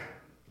prayer.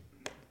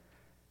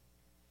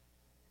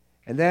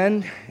 And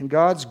then, in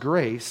God's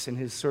grace, in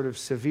his sort of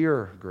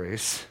severe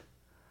grace,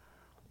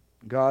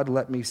 God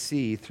let me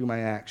see through my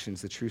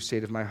actions the true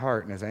state of my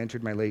heart. And as I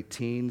entered my late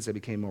teens, I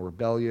became more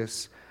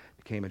rebellious,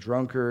 became a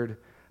drunkard,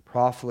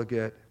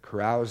 profligate,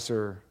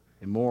 carouser,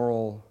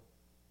 immoral,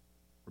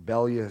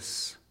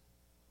 rebellious.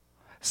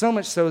 So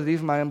much so that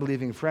even my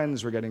unbelieving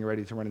friends were getting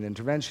ready to run an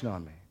intervention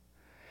on me.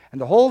 And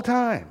the whole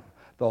time,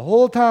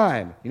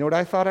 you know what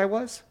I thought I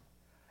was?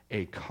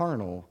 A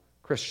carnal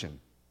Christian.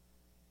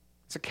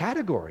 It's a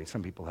category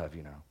some people have,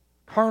 you know.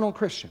 Carnal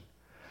Christian.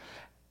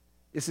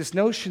 It's this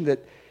notion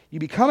that you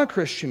become a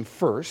Christian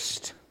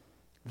first,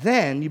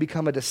 then you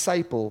become a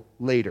disciple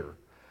later.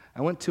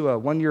 I went to a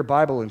one-year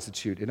Bible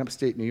institute in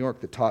upstate New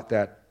York that taught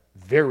that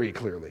very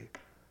clearly.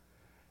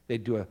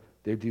 They'd do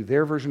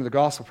their version of the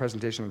gospel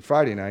presentation on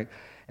Friday night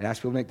and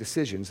ask people to make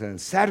decisions. And then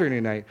Saturday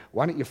night,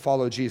 why don't you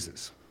follow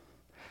Jesus?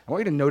 I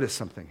want you to notice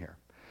something here.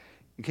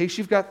 In case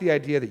you've got the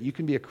idea that you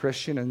can be a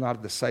Christian and not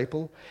a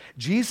disciple,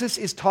 Jesus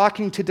is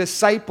talking to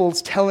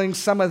disciples, telling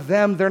some of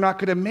them they're not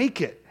going to make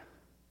it.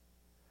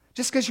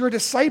 Just because you're a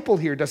disciple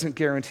here doesn't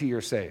guarantee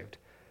you're saved.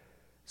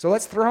 So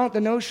let's throw out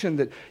the notion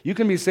that you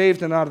can be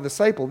saved and not a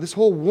disciple. This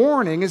whole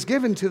warning is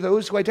given to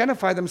those who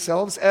identify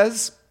themselves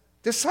as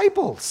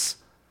disciples.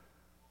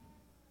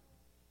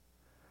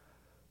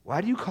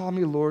 Why do you call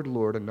me Lord,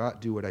 Lord, and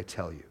not do what I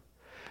tell you?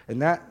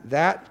 And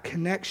that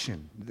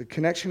connection, the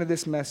connection of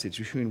this message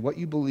between what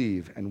you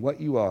believe and what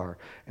you are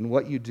and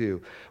what you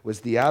do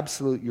was the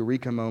absolute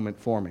eureka moment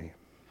for me.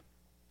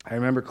 I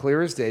remember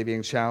clear as day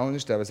being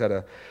challenged. I was at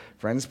a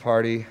friend's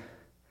party,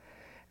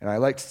 And I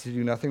liked to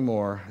do nothing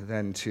more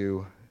than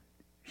to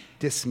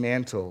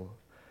dismantle,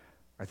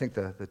 I think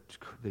the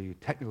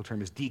technical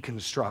term is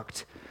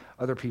deconstruct,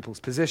 other people's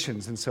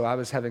positions. And so I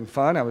was having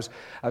fun. I was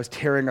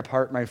tearing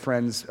apart my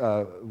friend's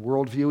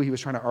worldview. He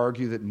was trying to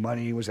argue that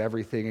money was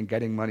everything and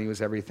getting money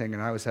was everything,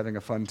 and I was having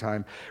a fun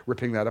time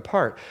ripping that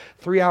apart.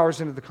 3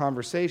 hours into the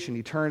conversation,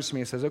 he turns to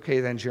me and says, okay,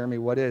 then, Jeremy,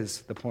 what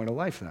is the point of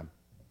life then?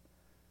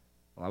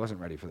 Well, I wasn't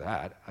ready for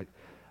that.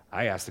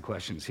 I asked the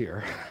questions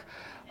here.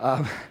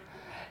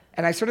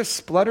 And I sort of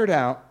spluttered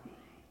out,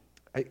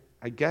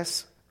 I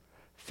guess,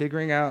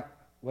 figuring out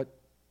what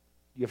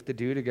you have to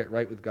do to get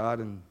right with God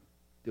and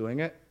doing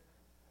it.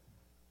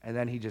 And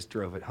then he just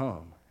drove it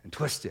home and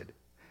twisted.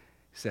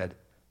 He said,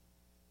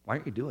 why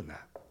aren't you doing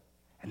that?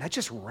 And that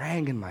just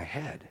rang in my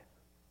head.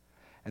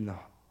 And the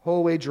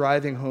whole way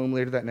driving home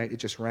later that night, it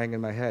just rang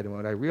in my head. And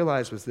what I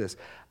realized was this: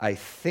 I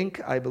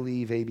think I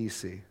believe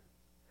ABC,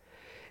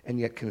 and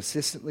yet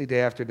consistently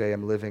day after day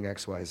I'm living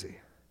XYZ.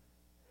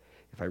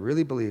 If I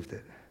really believed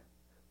it,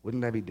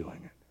 wouldn't I be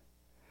doing it?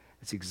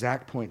 It's the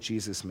exact point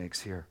Jesus makes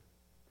here.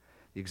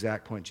 The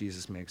exact point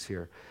Jesus makes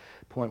here.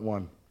 Point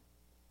 1,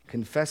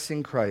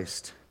 confessing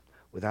Christ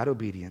without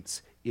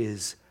obedience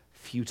is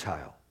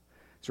futile.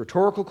 It's a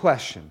rhetorical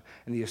question,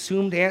 and the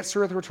assumed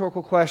answer of the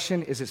rhetorical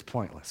question is it's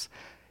pointless.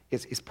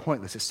 It's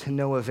pointless. It's to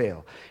no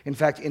avail. In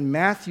fact, in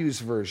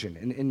Matthew's version,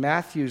 in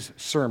Matthew's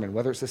sermon,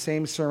 whether it's the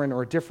same sermon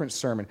or a different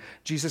sermon,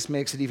 Jesus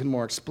makes it even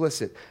more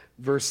explicit.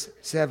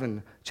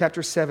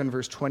 Chapter 7,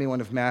 verse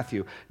 21 of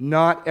Matthew.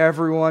 Not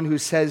everyone who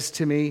says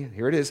to me,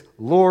 here it is,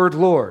 Lord,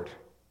 Lord,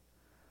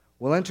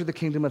 will enter the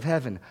kingdom of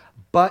heaven,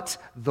 but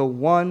the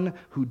one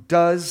who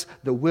does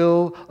the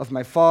will of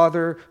my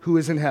Father who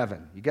is in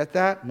heaven. You get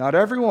that? Not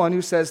everyone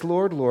who says,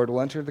 Lord, Lord, will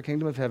enter the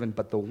kingdom of heaven,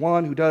 but the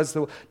one who does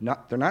the will.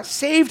 They're not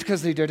saved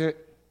because they did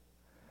it.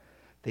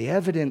 They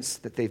evidence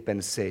that they've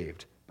been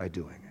saved by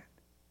doing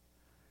it.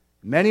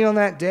 Many on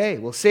that day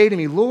will say to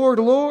me, Lord,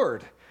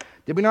 Lord,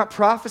 did we not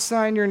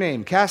prophesy in your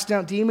name, cast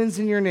out demons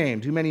in your name,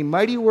 do many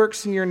mighty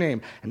works in your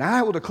name? And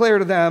I will declare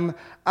to them,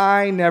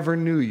 I never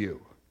knew you.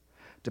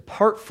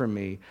 Depart from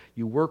me,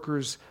 you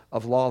workers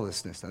of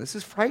lawlessness. Now, this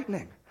is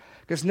frightening,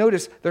 because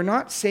notice, they're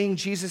not saying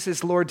Jesus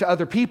is Lord to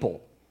other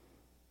people.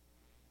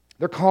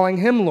 They're calling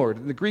him Lord.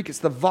 In the Greek, it's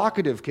the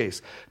vocative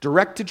case,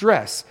 direct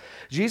address.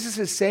 Jesus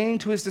is saying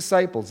to his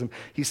disciples, and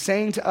he's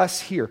saying to us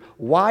here,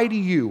 why do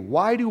you,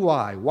 why do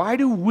I, why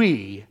do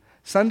we,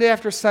 Sunday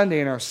after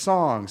Sunday in our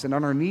songs and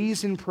on our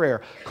knees in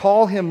prayer,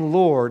 call him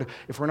Lord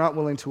if we're not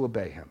willing to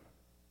obey him?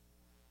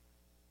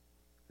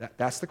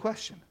 That's the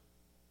question.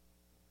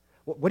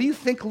 What do you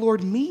think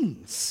Lord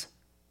means?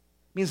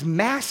 It means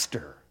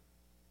master.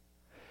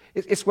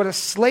 It's what a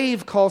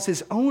slave calls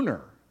his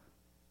owner.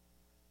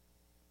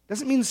 It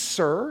doesn't mean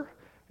sir,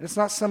 and it's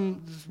not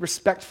some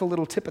respectful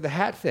little tip of the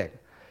hat thing.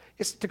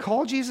 It's to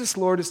call Jesus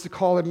Lord is to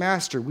call him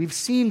master. We've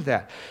seen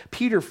that.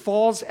 Peter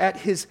falls at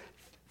his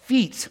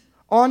feet,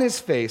 on his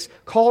face,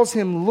 calls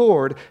him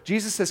Lord.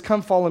 Jesus says,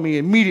 come follow me.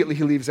 Immediately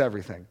he leaves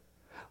everything.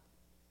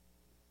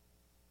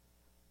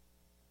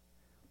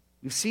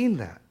 We've seen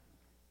that.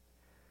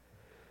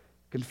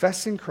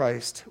 Confessing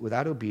Christ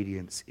without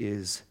obedience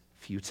is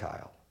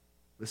futile.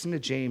 Listen to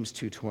James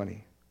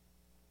 2:20.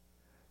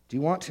 Do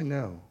you want to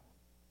know,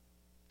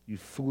 you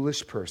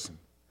foolish person,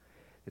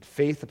 that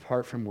faith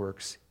apart from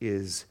works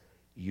is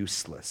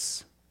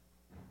useless?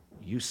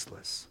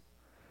 Useless.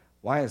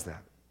 Why is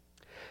that?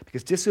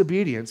 Because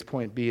disobedience,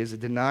 point B, is a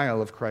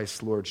denial of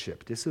Christ's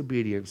lordship.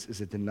 Disobedience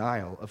is a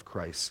denial of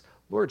Christ's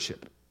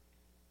lordship.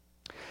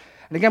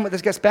 And again, what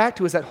this gets back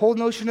to is that whole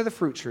notion of the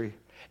fruit tree.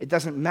 It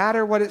doesn't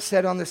matter what it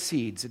said on the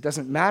seeds. It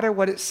doesn't matter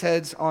what it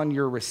says on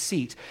your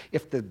receipt.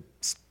 If the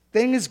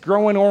thing is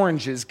growing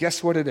oranges,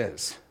 guess what it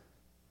is?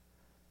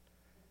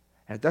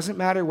 And it doesn't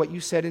matter what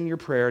you said in your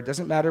prayer. It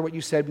doesn't matter what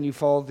you said when you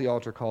followed the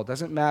altar call. It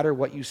doesn't matter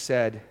what you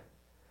said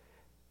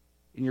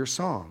in your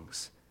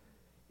songs.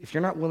 If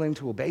you're not willing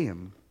to obey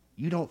him,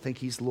 you don't think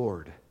he's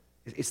Lord.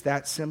 It's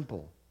that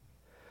simple.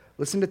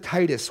 Listen to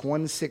Titus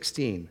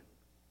 1:16.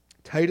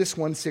 Titus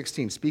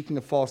 1:16, speaking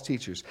of false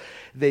teachers.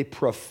 They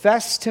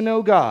profess to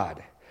know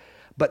God,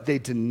 but they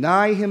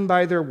deny him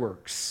by their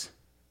works.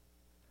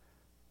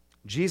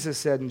 Jesus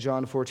said in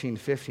John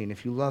 14:15,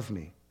 if you love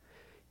me,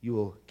 you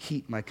will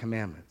keep my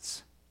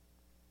commandments.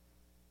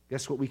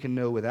 Guess what we can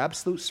know with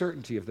absolute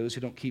certainty of those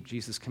who don't keep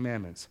Jesus'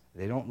 commandments?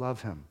 They don't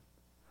love him.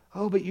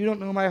 Oh, but you don't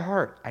know my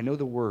heart. I know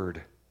the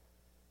word,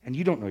 and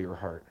you don't know your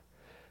heart.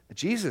 But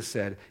Jesus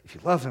said, if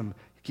you love him,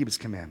 you keep his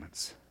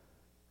commandments.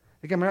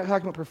 Again, we're not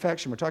talking about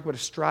perfection. We're talking about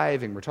a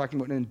striving. We're talking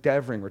about an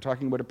endeavoring. We're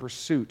talking about a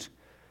pursuit.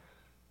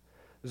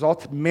 There's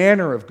all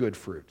manner of good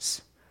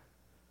fruits.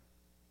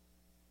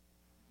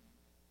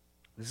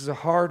 This is a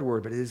hard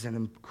word, but it is a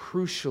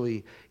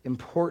crucially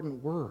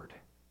important word.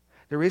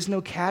 There is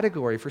no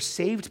category for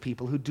saved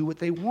people who do what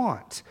they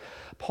want.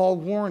 Paul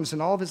warns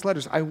in all of his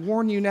letters, I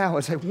warn you now,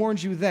 as I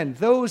warned you then,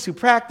 those who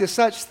practice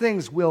such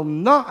things will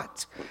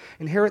not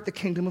inherit the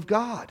kingdom of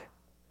God.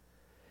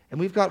 And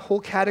we've got whole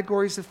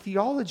categories of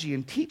theology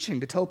and teaching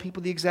to tell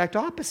people the exact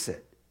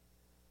opposite.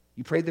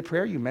 You prayed the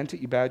prayer, you meant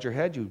it, you bowed your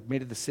head, you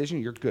made a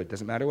decision, you're good.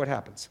 Doesn't matter what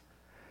happens.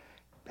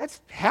 That's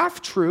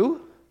half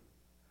true.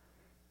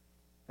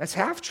 That's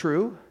half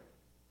true.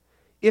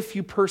 If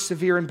you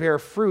persevere and bear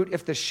fruit,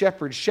 if the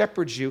shepherd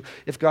shepherds you,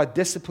 if God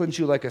disciplines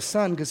you like a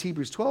son, because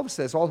Hebrews 12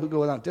 says all who go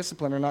without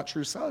discipline are not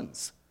true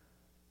sons.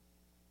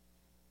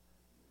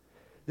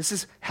 This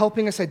is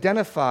helping us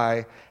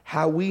identify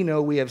how we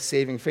know we have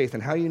saving faith.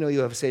 And how you know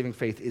you have saving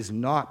faith is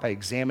not by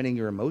examining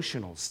your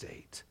emotional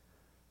state.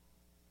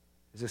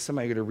 Is this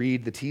somebody going to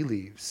read the tea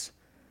leaves?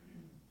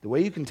 The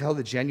way you can tell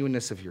the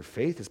genuineness of your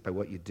faith is by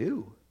what you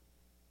do.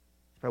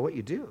 It's by what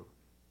you do.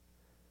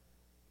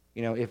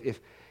 You know,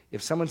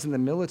 if someone's in the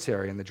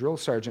military and the drill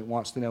sergeant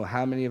wants to know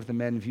how many of the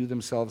men view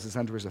themselves as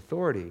under his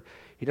authority,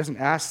 he doesn't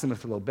ask them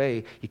if they'll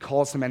obey. He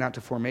calls the men out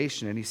to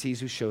formation and he sees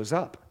who shows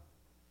up.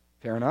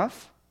 Fair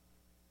enough?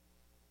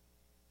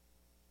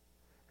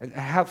 And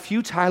how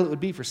futile it would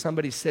be for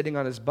somebody sitting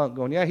on his bunk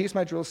going, yeah, he's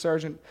my drill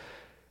sergeant.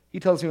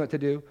 He tells me what to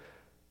do.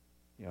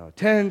 You know,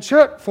 10,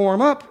 shut,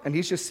 form up. And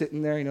he's just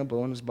sitting there,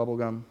 blowing his bubble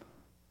gum.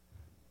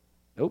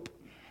 Nope.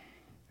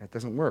 That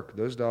doesn't work.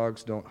 Those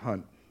dogs don't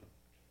hunt.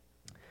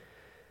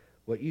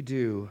 What you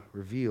do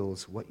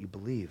reveals what you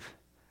believe.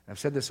 I've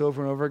said this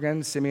over and over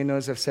again. Simeon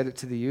knows I've said it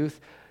to the youth.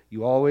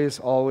 You always,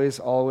 always,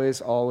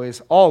 always, always,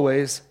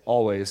 always,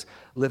 always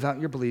live out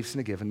your beliefs in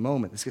a given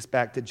moment. This gets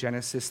back to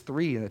Genesis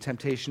 3 and the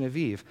temptation of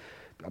Eve.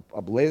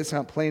 I'll lay this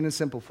out plain and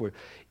simple for you.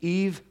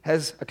 Eve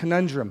has a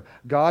conundrum.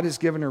 God has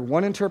given her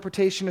one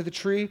interpretation of the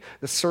tree,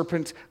 the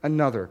serpent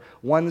another.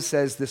 One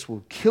says this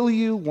will kill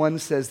you. One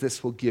says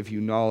this will give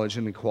you knowledge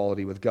and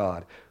equality with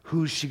God.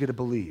 Who's she going to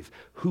believe?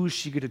 Who's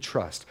she going to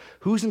trust?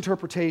 Whose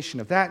interpretation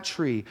of that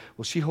tree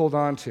will she hold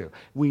on to?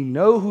 We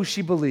know who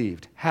she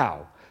believed.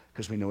 How?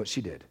 Because we know what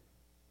she did.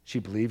 She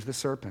believed the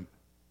serpent.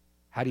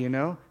 How do you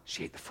know?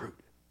 She ate the fruit.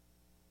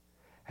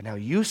 And how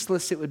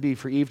useless it would be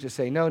for Eve to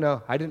say,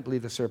 no, I didn't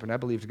believe the serpent, I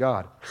believed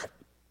God.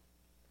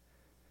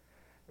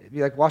 It'd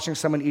be like watching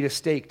someone eat a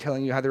steak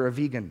telling you how they're a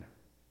vegan.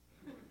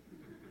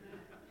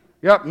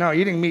 Yep, no,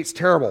 eating meat's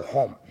terrible.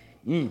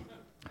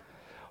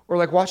 Or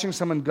like watching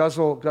someone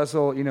guzzle,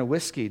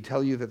 whiskey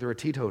tell you that they're a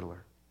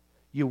teetotaler.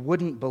 You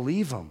wouldn't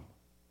believe them,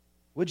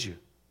 would you?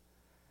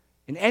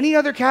 In any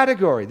other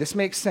category, this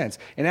makes sense.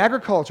 In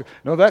agriculture,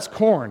 no, that's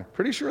corn.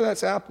 Pretty sure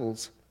that's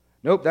apples.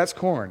 Nope, that's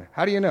corn.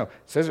 How do you know? It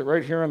says it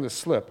right here on the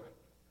slip.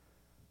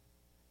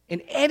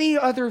 In any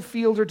other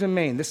field or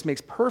domain, this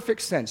makes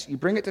perfect sense. You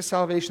bring it to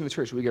salvation in the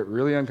church, we get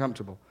really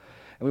uncomfortable.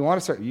 And we want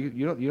to start, you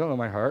don't know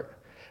my heart.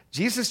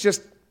 Jesus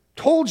just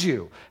told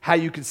you how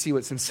you can see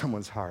what's in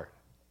someone's heart.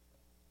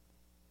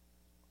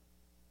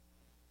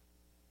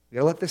 You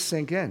gotta let this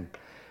sink in.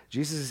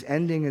 Jesus is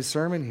ending his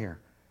sermon here.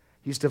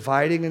 He's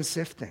dividing and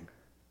sifting.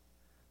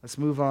 Let's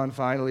move on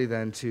finally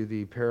then to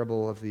the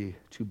parable of the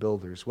two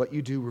builders. What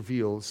you do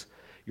reveals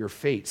your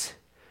fate.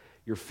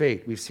 Your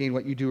fate. We've seen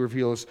what you do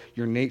reveals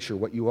your nature,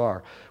 what you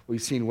are.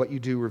 We've seen what you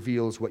do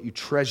reveals what you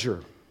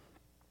treasure.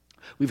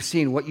 We've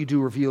seen what you do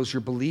reveals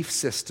your belief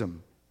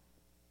system.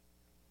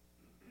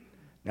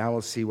 Now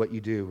we'll see what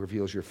you do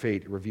reveals your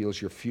fate, it reveals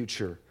your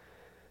future,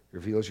 it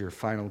reveals your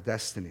final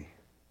destiny.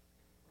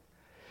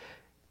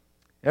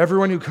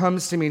 Everyone who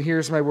comes to me and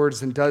hears my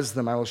words and does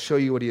them, I will show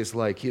you what he is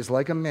like. He is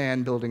like a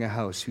man building a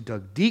house who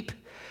dug deep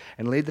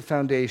and laid the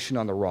foundation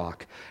on the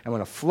rock. And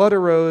when a flood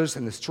arose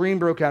and the stream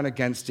broke out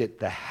against it,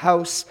 the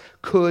house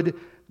could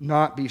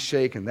not be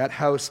shaken. That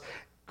house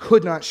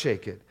could not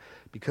shake it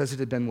because it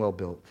had been well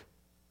built.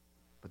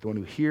 But the one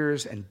who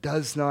hears and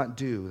does not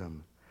do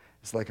them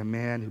is like a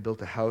man who built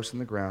a house on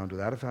the ground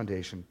without a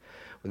foundation.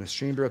 When the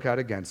stream broke out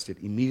against it,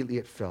 immediately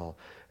it fell,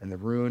 and the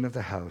ruin of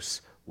the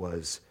house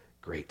was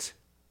great.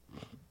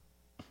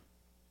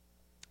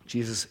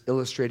 Jesus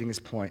illustrating his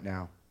point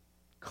now,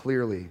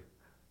 clearly,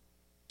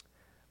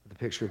 with the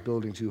picture of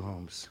building two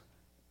homes.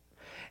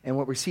 And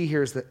what we see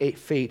here is the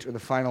fate or the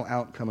final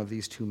outcome of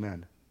these two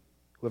men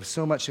who have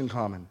so much in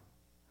common.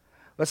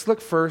 Let's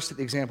look first at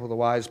the example of the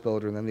wise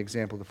builder and then the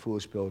example of the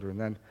foolish builder. And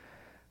then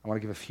I want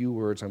to give a few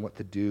words on what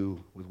to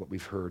do with what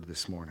we've heard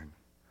this morning.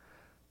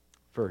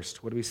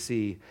 First, what do we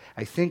see?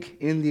 I think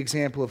in the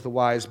example of the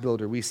wise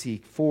builder, we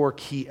see four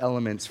key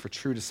elements for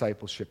true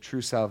discipleship,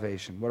 true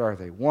salvation. What are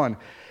they? One,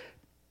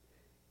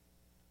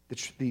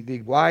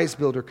 the wise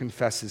builder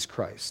confesses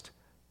Christ.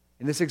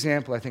 In this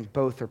example, I think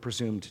both are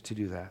presumed to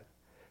do that.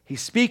 He's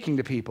speaking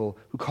to people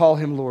who call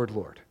him Lord,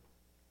 Lord.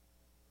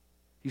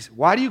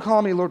 Why do you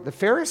call me Lord? The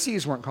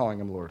Pharisees weren't calling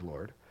him Lord,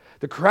 Lord.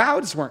 The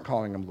crowds weren't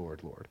calling him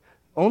Lord, Lord.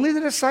 Only the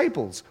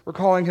disciples were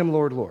calling him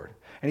Lord, Lord.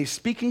 And he's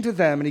speaking to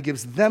them, and he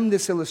gives them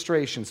this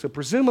illustration. So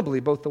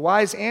presumably, both the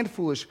wise and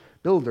foolish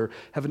builder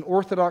have an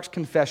orthodox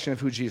confession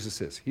of who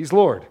Jesus is. He's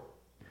Lord.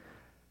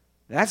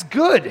 That's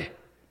good.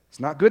 It's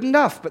not good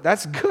enough, but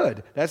that's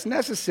good. That's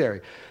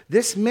necessary.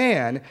 This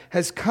man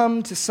has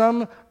come to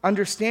some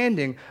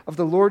understanding of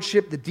the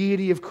lordship, the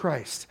deity of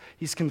Christ.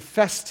 He's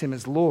confessed him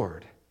as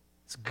Lord.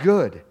 It's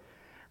good.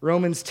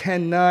 Romans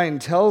 10:9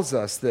 tells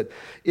us that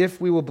if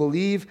we will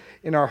believe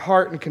in our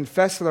heart and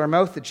confess with our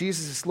mouth that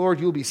Jesus is Lord,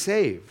 you'll be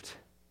saved.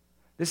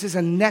 This is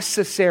a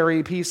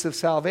necessary piece of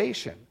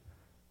salvation.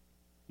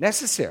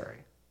 Necessary.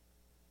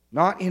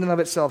 Not in and of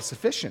itself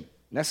sufficient.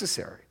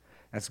 Necessary.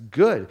 That's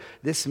good.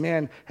 This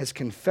man has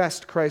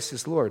confessed Christ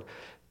as Lord.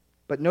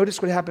 But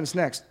notice what happens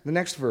next. The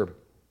next verb.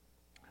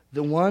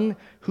 The one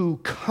who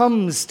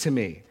comes to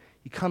me.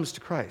 He comes to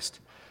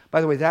Christ.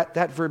 By the way,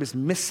 that verb is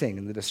missing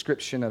in the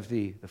description of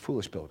the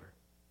foolish builder.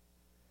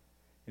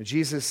 And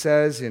Jesus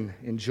says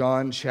in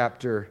John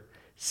chapter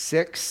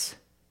 6,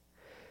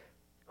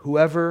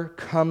 whoever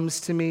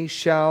comes to me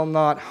shall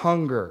not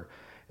hunger.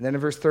 And then in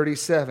verse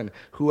 37,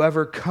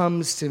 whoever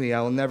comes to me,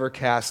 I will never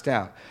cast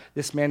out.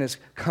 This man has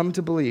come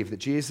to believe that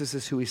Jesus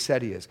is who he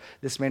said he is.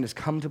 This man has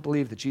come to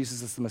believe that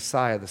Jesus is the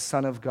Messiah, the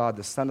Son of God,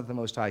 the Son of the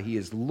Most High. He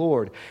is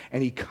Lord,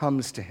 and he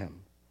comes to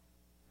him.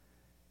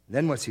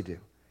 Then what's he do?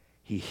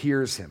 He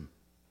hears him.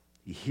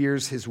 He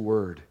hears his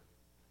word.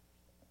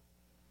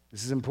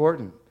 This is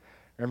important.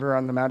 Remember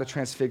on the Mount of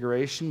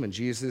Transfiguration when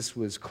Jesus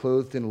was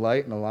clothed in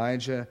light and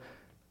Elijah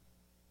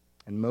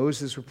and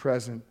Moses were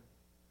present?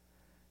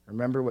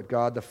 Remember what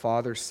God the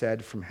Father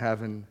said from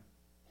heaven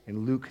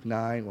in Luke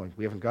 9? Well,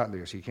 we haven't gotten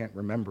there, so you can't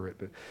remember it,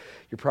 but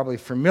you're probably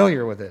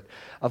familiar with it.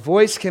 A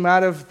voice came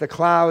out of the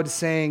cloud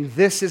saying,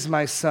 "This is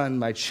my Son,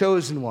 my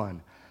chosen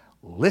one.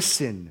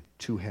 Listen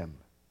to him."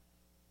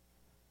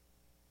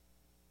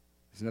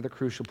 There's another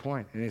crucial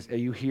point. And are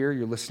you here?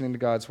 You're listening to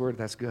God's word?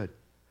 That's good.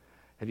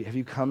 Have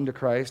you come to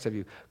Christ? Have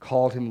you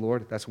called him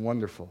Lord? That's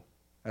wonderful.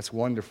 That's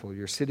wonderful.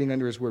 You're sitting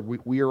under his word.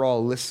 We are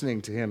all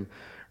listening to him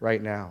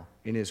right now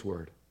in his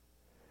word.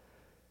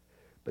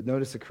 But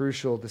notice the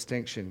crucial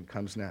distinction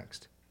comes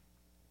next.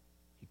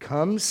 He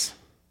comes,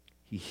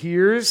 he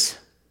hears,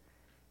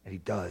 and he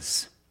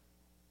does.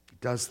 He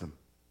does them.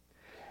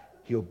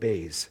 He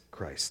obeys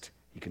Christ.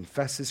 He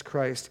confesses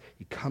Christ,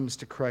 he comes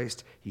to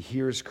Christ, he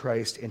hears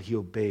Christ, and he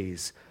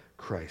obeys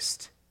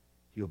Christ.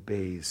 He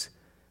obeys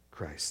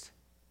Christ.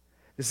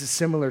 This is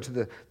similar to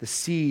the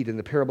seed in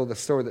the parable of the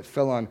sower that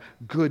fell on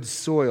good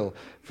soil.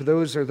 For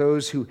those are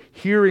those who,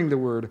 hearing the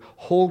word,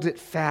 hold it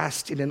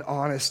fast in an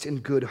honest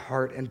and good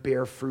heart and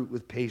bear fruit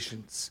with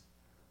patience.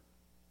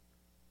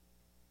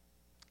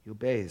 He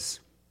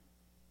obeys.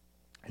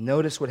 And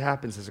notice what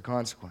happens as a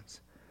consequence.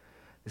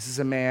 This is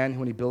a man who,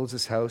 when he builds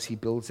his house, he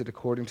builds it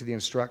according to the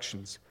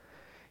instructions.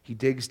 He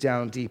digs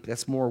down deep.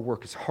 That's more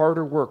work. It's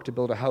harder work to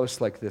build a house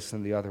like this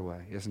than the other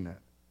way, isn't it?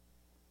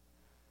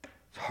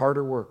 It's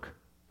harder work.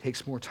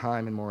 Takes more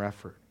time and more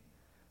effort.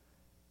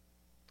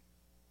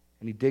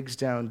 And he digs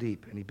down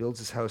deep, and he builds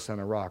his house on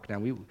a rock. Now,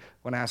 we want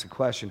to ask a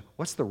question.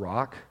 What's the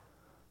rock?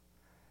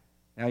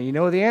 Now, you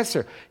know the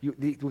answer.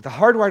 The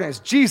hardwired is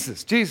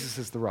Jesus. Jesus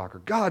is the rock, or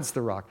God's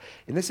the rock.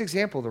 In this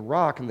example, the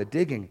rock and the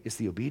digging is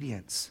the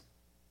obedience.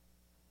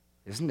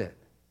 Isn't it?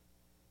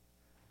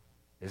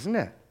 Isn't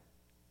it?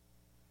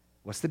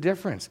 What's the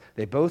difference?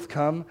 They both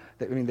come,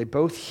 they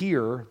both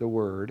hear the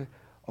word.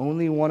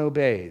 Only one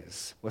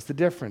obeys. What's the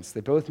difference?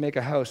 They both make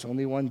a house.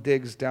 Only one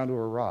digs down to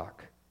a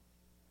rock.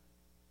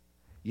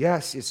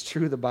 Yes, it's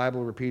true the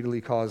Bible repeatedly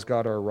calls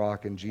God our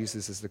rock and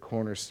Jesus is the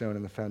cornerstone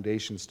and the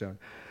foundation stone.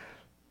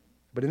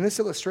 But in this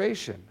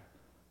illustration,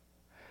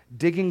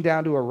 digging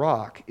down to a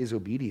rock is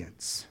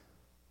obedience.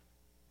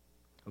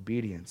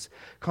 Obedience.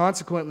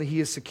 Consequently,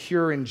 he is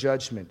secure in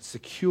judgment.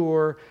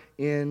 Secure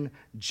in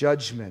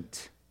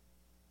judgment.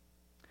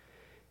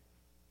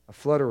 A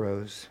flood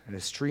arose, and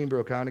a stream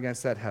broke out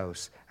against that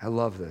house. I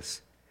love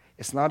this.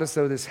 It's not as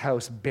though this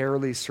house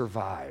barely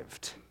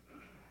survived.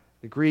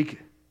 The Greek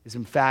is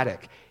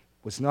emphatic.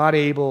 Was not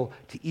able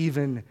to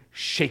even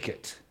shake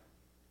it.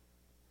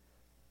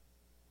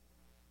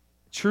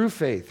 True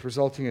faith,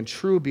 resulting in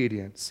true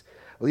obedience,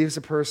 leaves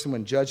a person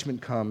when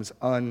judgment comes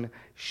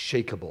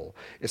unshakable.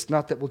 It's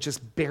not that we'll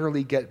just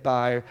barely get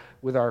by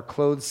with our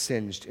clothes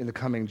singed in the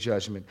coming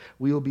judgment.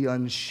 We will be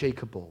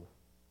unshakable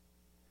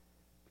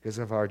because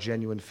of our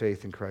genuine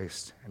faith in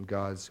Christ and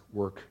God's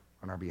work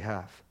on our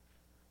behalf.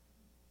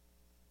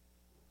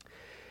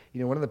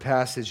 You know, one of the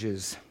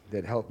passages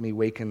that helped me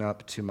waken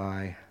up to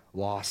my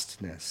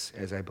lostness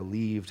as I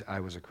believed I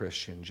was a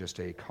Christian, just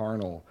a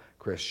carnal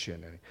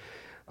Christian, an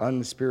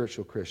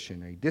unspiritual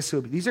Christian,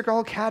 these are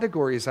all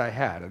categories I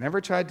had. I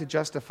never tried to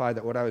justify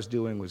that what I was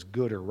doing was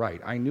good or right.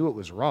 I knew it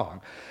was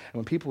wrong. And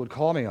when people would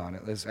call me on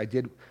it, as I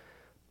did,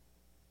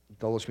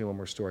 indulge me one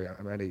more story.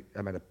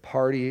 I'm at a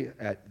party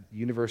at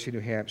University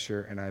of New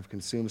Hampshire, and I've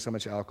consumed so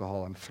much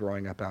alcohol, I'm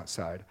throwing up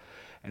outside.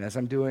 And as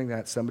I'm doing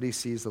that, somebody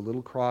sees the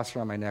little cross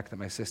around my neck that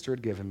my sister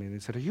had given me, and they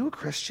said, "Are you a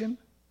Christian?"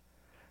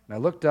 And I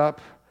looked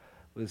up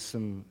with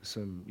some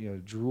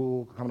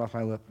drool coming off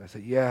my lip, and I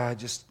said, "Yeah,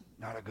 just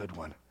not a good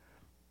one."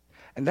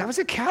 And that was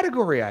a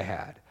category I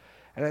had.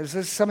 And I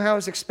was somehow I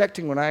was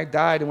expecting when I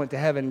died and went to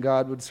heaven,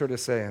 God would sort of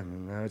say,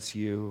 "No, it's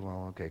you.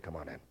 Well, okay, come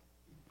on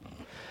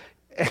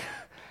in."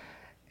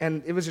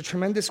 And it was a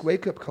tremendous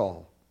wake-up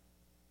call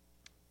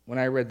when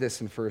I read this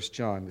in 1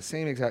 John, the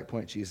same exact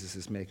point Jesus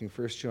is making,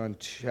 1 John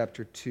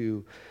chapter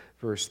 2,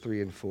 verse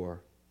 3 and 4.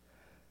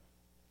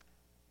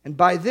 And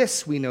by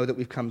this we know that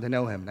we've come to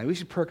know him. Now we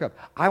should perk up.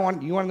 You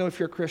want to know if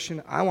you're a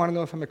Christian? I want to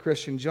know if I'm a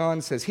Christian.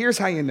 John says, here's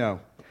how you know.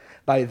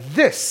 By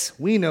this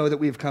we know that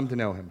we have come to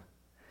know him,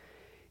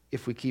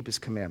 if we keep his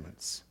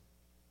commandments.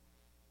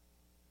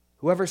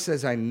 Whoever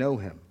says, I know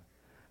him,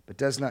 but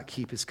does not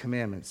keep his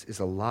commandments is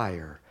a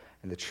liar,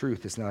 and the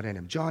truth is not in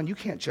him. John, you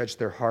can't judge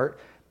their heart.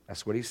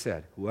 That's what he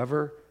said.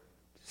 Whoever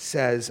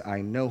says,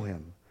 I know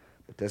him,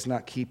 but does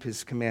not keep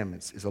his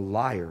commandments is a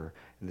liar,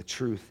 and the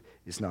truth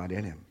is not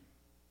in him.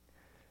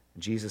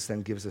 And Jesus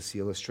then gives us the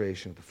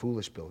illustration of the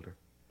foolish builder.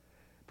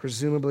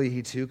 Presumably,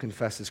 he too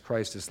confesses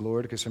Christ as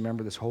Lord, because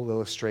remember, this whole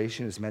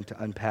illustration is meant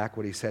to unpack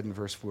what he said in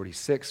verse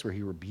 46, where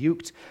he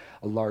rebuked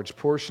a large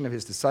portion of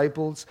his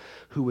disciples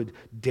who would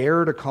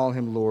dare to call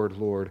him Lord,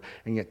 Lord,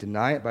 and yet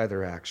deny it by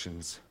their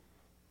actions.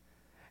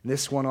 And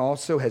this one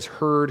also has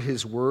heard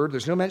his word.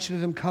 There's no mention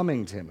of him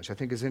coming to him, which I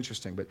think is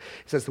interesting, but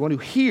it says the one who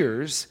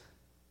hears.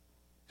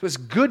 So it's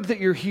good that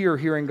you're here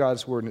hearing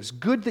God's word, and it's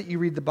good that you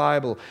read the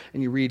Bible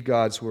and you read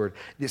God's word.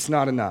 It's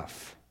not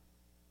enough.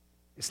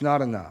 It's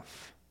not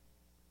enough.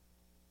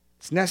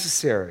 It's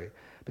necessary,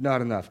 but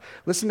not enough.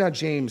 Listen to how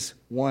James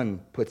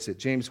 1 puts it.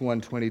 James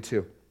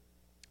 1:22.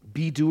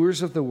 Be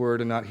doers of the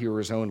word and not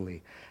hearers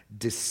only,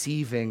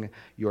 deceiving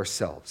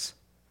yourselves.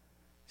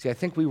 See, I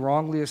think we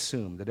wrongly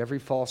assume that every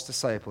false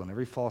disciple and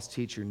every false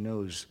teacher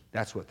knows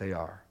that's what they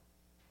are.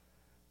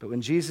 But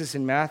when Jesus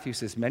in Matthew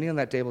says, many on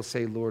that day will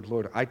say, Lord,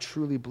 Lord, I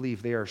truly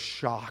believe they are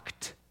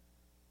shocked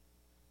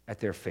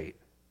at their fate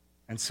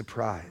and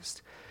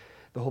surprised.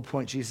 The whole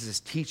point Jesus is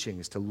teaching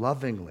is to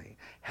lovingly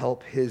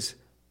help his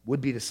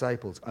would-be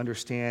disciples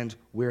understand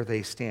where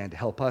they stand,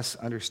 help us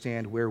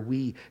understand where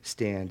we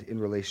stand in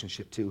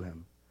relationship to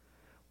him.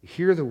 We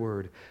hear the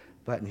word,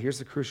 but, and here's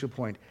the crucial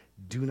point,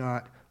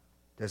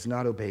 does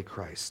not obey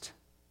Christ.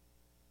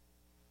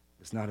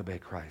 Does not obey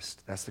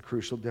Christ. That's the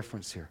crucial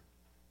difference here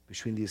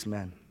between these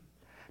men.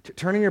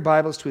 Turning your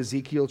Bibles to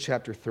Ezekiel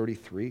chapter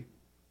 33,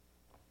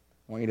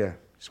 I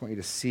just want you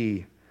to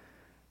see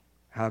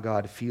how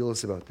God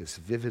feels about this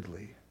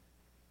vividly.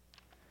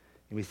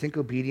 And we think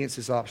obedience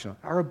is optional.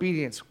 Our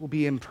obedience will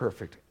be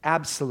imperfect,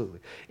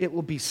 absolutely. It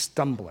will be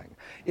stumbling.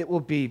 It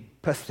will be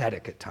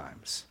pathetic at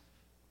times.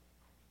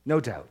 No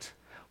doubt.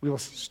 We will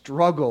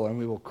struggle and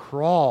we will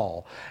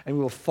crawl and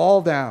we will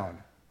fall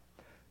down.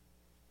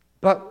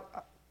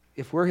 But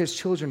if we're his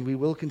children, we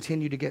will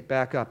continue to get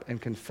back up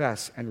and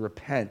confess and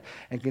repent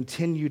and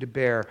continue to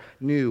bear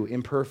new,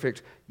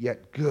 imperfect,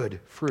 yet good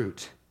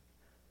fruit.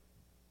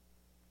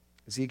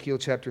 Ezekiel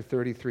chapter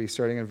 33,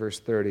 starting in verse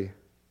 30.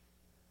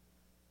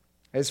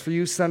 As for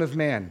you, son of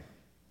man,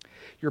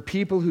 your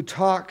people who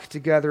talk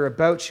together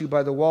about you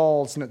by the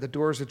walls and at the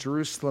doors of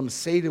Jerusalem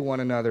say to one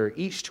another,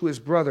 each to his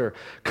brother,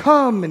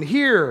 come and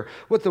hear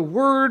what the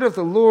word of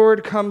the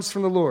Lord comes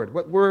from the Lord.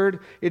 What word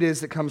it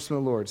is that comes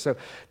from the Lord. So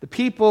the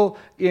people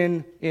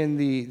in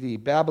the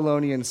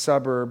Babylonian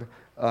suburb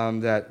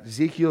that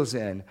Ezekiel's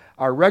in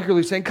are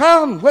regularly saying,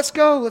 come, let's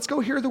go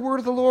hear the word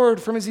of the Lord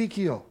from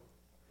Ezekiel.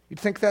 You'd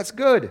think that's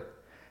good.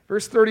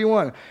 Verse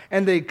 31,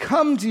 and they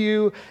come to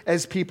you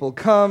as people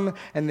come,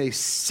 and they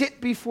sit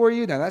before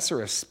you. Now, that's a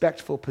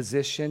respectful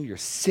position. You're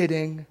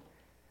sitting.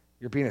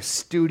 You're being a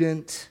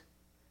student.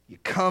 You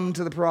come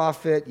to the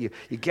prophet. You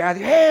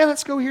gather. Hey,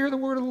 let's go hear the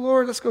word of the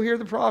Lord. Let's go hear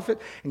the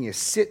prophet. And you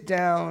sit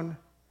down.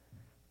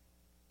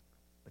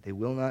 But they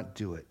will not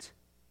do it.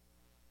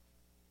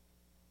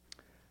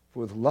 For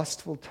with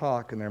lustful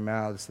talk in their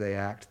mouths they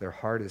act, their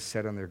heart is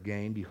set on their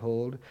gain.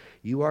 Behold,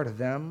 you are to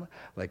them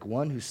like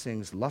one who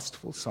sings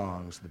lustful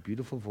songs with a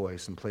beautiful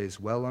voice and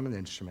plays well on an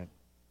instrument.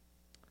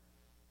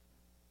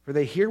 For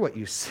they hear what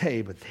you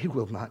say, but they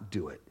will not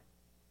do it.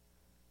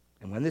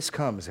 And when this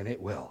comes, and it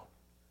will,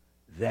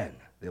 then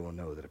they will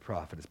know that a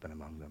prophet has been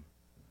among them.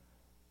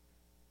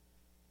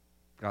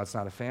 God's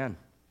not a fan.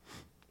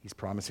 He's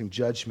promising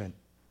judgment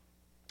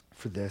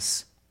for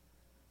this.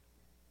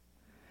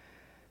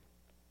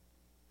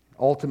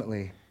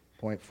 Ultimately,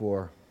 point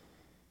 4,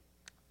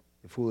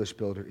 the foolish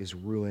builder is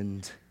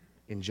ruined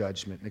in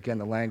judgment. And again,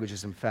 the language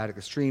is emphatic.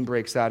 The stream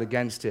breaks out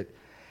against it,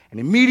 and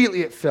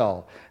immediately it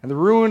fell. And the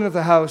ruin of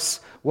the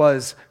house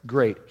was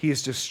great. He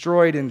is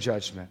destroyed in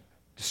judgment.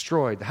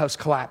 Destroyed. The house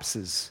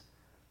collapses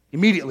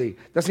immediately.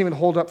 Doesn't even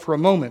hold up for a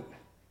moment.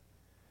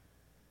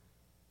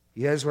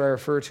 He has what I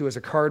refer to as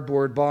a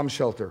cardboard bomb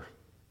shelter.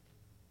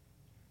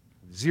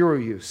 Zero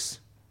use.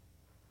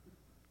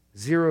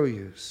 Zero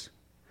use.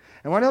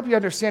 I want to help you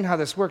understand how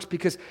this works,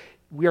 because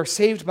we are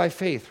saved by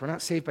faith. We're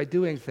not saved by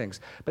doing things.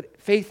 But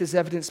faith is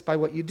evidenced by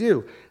what you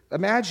do.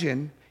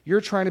 Imagine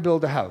you're trying to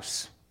build a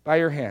house by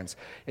your hands,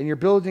 and you're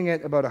building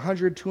it about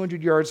 100,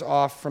 200 yards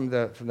off from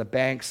the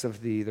banks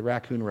of the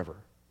Raccoon River.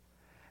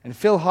 And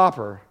Phil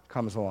Hopper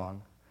comes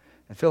along.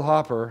 And Phil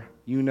Hopper,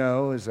 you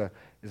know, is a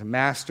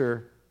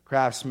master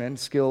craftsman,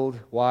 skilled,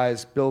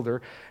 wise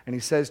builder. And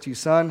he says to you,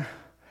 son,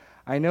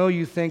 I know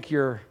you think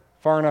you're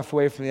far enough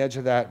away from the edge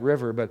of that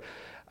river, but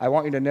I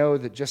want you to know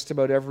that just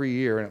about every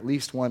year, and at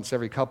least once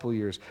every couple of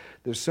years,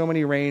 there's so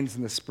many rains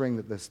in the spring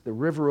that the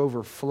river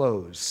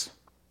overflows.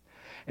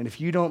 And if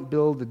you don't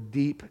build a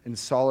deep and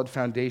solid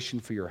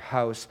foundation for your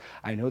house,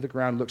 I know the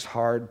ground looks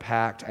hard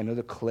packed, I know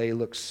the clay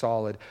looks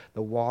solid,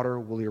 the water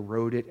will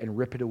erode it and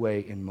rip it away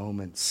in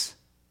moments.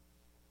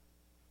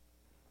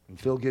 And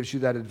Phil gives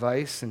you that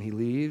advice, and he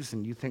leaves,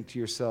 and you think to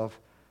yourself,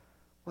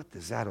 what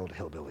does that old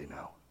hillbilly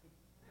know?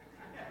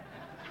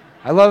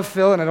 I love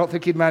Phil, and I don't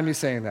think he'd mind me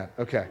saying that.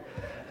 Okay.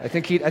 I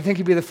think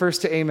he'd be the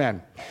first to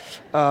amen.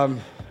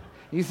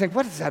 You think,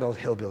 what does that old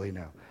hillbilly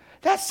know?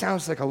 That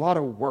sounds like a lot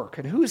of work,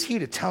 and who's he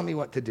to tell me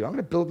what to do? I'm going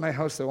to build my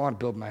house. I want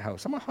to build my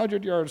house. I'm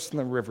 100 yards from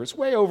the river. It's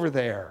way over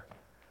there.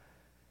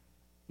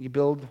 You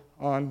build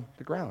on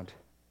the ground.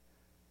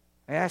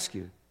 I ask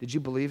you, did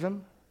you believe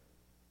him?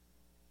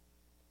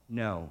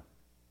 No.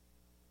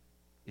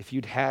 If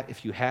you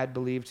had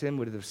believed him,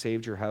 would it have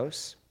saved your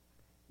house?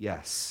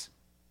 Yes.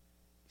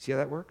 See how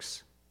that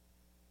works?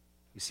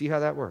 You see how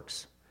that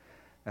works?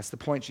 That's the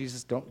point,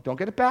 Jesus. Don't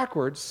get it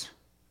backwards.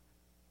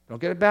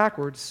 Don't get it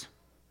backwards.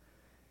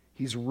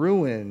 He's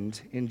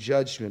ruined in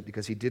judgment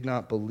because he did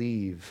not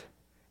believe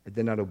and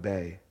did not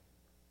obey.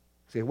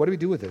 So what do we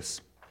do with this?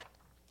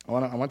 I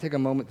want to take a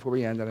moment before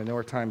we end, and I know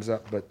our time's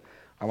up, but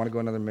I want to go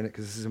another minute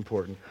because this is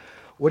important.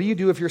 What do you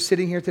do if you're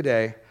sitting here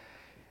today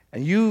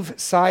and you've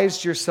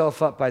sized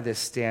yourself up by this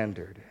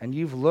standard, and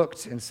you've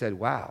looked and said,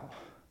 wow,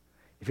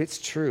 if it's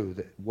true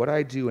that what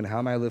I do and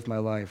how I live my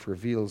life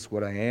reveals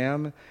what I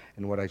am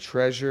and what I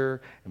treasure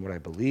and what I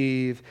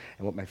believe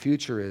and what my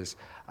future is,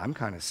 I'm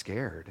kind of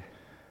scared.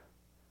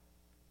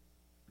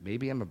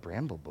 Maybe I'm a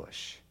bramble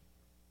bush.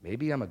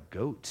 Maybe I'm a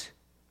goat.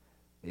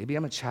 Maybe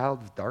I'm a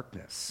child of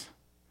darkness.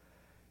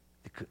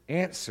 The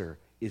answer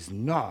is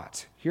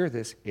not, hear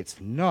this, it's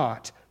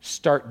not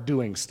start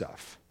doing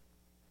stuff.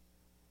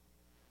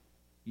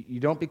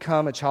 You don't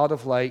become a child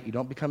of light. You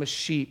don't become a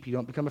sheep. You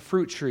don't become a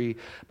fruit tree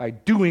by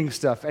doing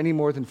stuff any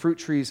more than fruit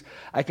trees.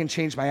 I can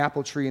change my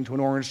apple tree into an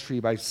orange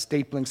tree by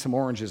stapling some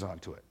oranges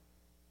onto it.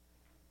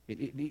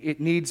 It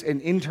needs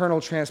an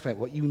internal transplant.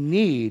 What you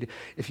need,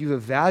 if you've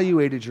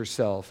evaluated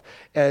yourself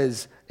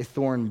as a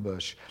thorn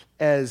bush,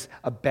 as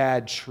a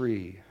bad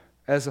tree,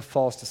 as a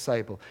false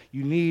disciple,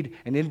 you need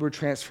an inward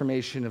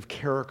transformation of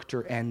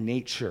character and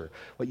nature.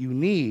 What you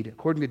need,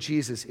 according to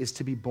Jesus, is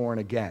to be born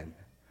again.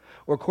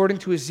 Or according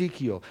to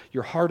Ezekiel,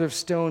 your heart of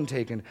stone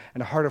taken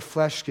and a heart of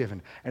flesh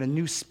given and a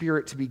new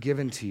spirit to be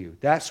given to you.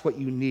 That's what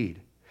you need.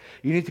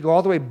 You need to go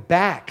all the way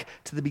back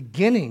to the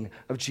beginning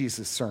of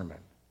Jesus' sermon,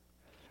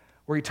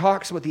 where he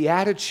talks about the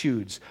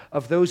attitudes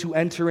of those who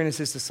enter in as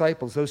his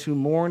disciples, those who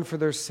mourn for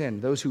their sin,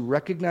 those who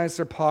recognize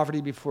their poverty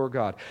before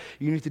God.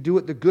 You need to do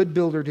what the good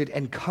builder did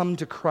and come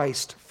to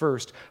Christ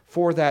first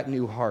for that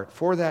new heart,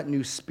 for that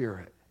new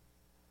spirit.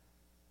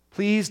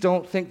 Please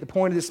don't think the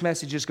point of this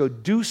message is go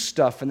do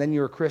stuff and then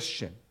you're a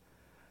Christian.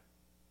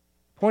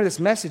 The point of this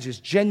message is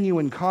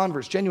genuine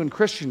converts, genuine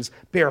Christians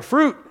bear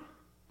fruit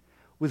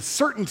with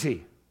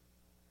certainty.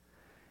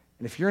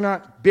 And if you're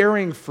not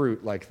bearing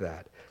fruit like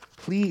that,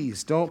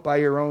 please don't by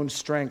your own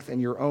strength and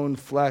your own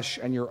flesh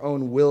and your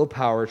own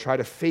willpower try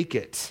to fake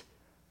it.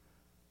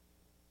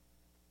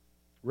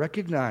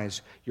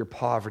 Recognize your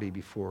poverty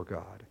before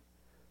God.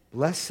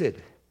 Blessed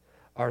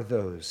are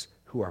those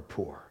who are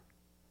poor.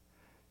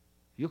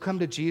 You'll come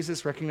to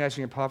Jesus recognizing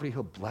your poverty,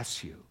 he'll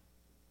bless you.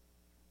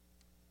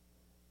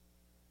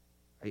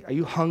 Are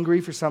you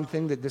hungry for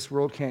something that this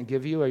world can't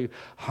give you? Are you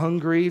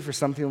hungry for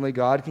something only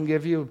God can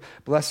give you?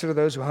 Blessed are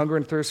those who hunger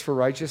and thirst for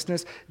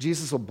righteousness.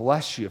 Jesus will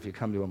bless you if you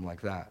come to him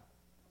like that.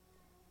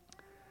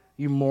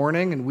 You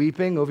mourning and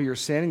weeping over your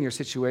sin and your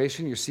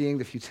situation, you're seeing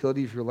the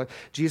futility of your life.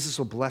 Jesus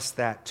will bless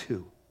that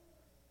too.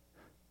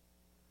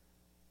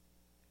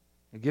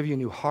 He'll give you a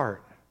new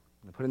heart.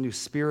 He'll put a new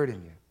spirit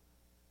in you.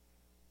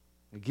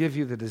 He'll give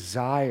you the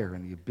desire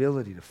and the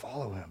ability to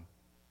follow him.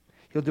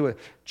 He'll do a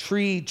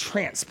tree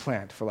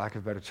transplant, for lack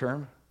of a better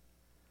term.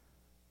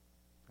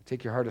 He'll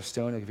take your heart of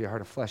stone, he'll give you a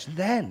heart of flesh. And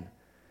then,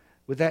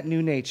 with that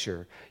new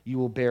nature, you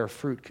will bear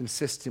fruit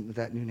consistent with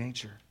that new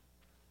nature.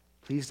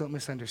 Please don't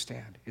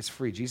misunderstand. It's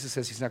free. Jesus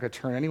says he's not going to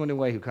turn anyone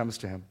away who comes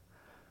to him.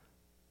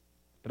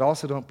 But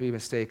also don't be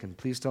mistaken.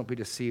 Please don't be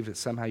deceived that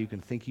somehow you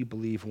can think you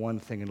believe one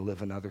thing and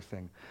live another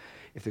thing.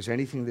 If there's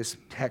anything this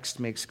text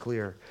makes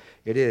clear,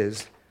 it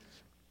is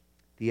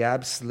the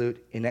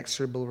absolute,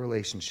 inexorable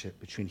relationship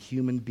between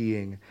human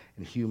being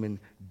and human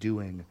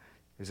doing.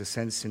 There's a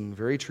sense, in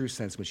very true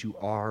sense, in which you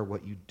are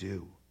what you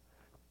do.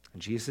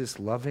 And Jesus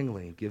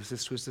lovingly gives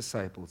this to his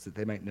disciples that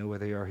they might know where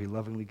they are. He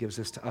lovingly gives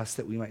this to us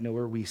that we might know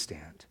where we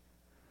stand.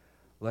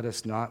 Let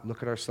us not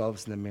look at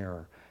ourselves in the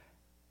mirror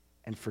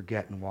and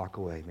forget and walk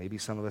away. Maybe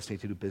some of us need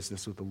to do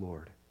business with the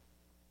Lord.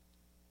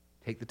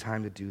 Take the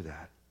time to do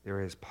that.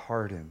 There is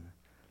pardon.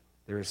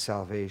 There is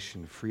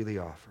salvation freely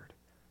offered.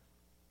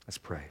 Let's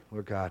pray.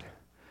 Lord God,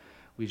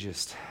 we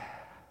just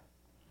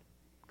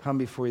come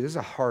before you. This is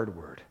a hard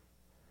word.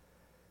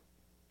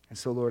 And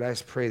so, Lord, I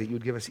just pray that you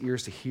would give us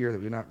ears to hear, that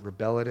we would not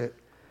rebel at it.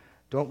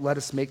 Don't let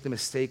us make the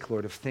mistake,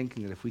 Lord, of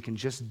thinking that if we can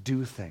just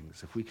do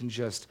things, if we can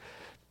just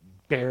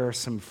bear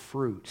some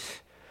fruit,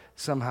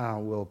 somehow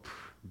we'll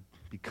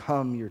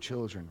become your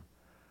children.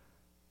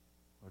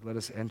 Lord, let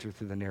us enter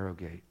through the narrow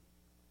gate,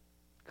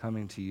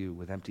 coming to you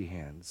with empty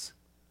hands,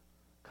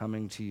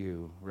 coming to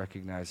you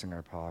recognizing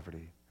our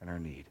poverty and our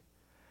need,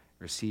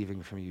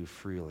 receiving from you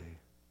freely.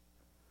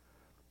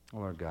 Oh,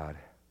 Lord God,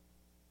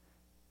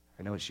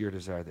 I know it's your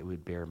desire that we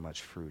would bear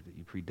much fruit, that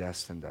you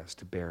predestined us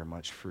to bear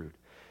much fruit,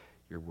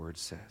 your word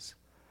says.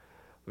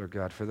 Lord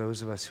God, for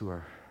those of us who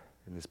are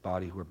in this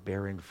body who are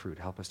bearing fruit,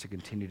 help us to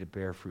continue to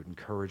bear fruit,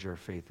 encourage our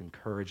faith,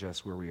 encourage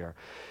us where we are.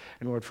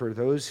 And Lord, for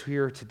those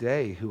here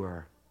today who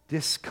are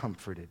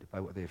discomforted by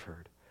what they've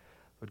heard,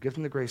 Lord, give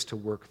them the grace to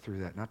work through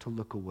that, not to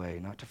look away,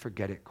 not to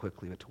forget it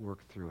quickly, but to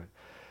work through it.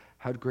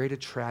 How great a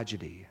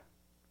tragedy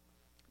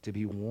to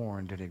be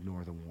warned and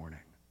ignore the warning.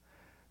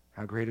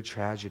 How great a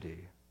tragedy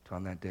to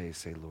on that day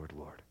say, Lord,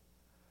 Lord.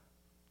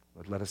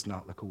 Lord, let us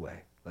not look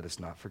away. Let us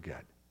not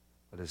forget.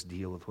 Let us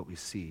deal with what we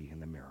see in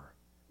the mirror.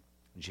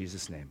 In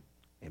Jesus' name,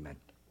 amen.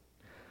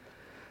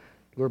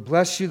 The Lord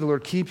bless you. The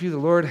Lord keep you. The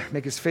Lord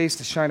make his face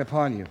to shine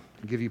upon you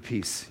and give you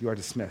peace. You are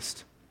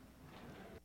dismissed.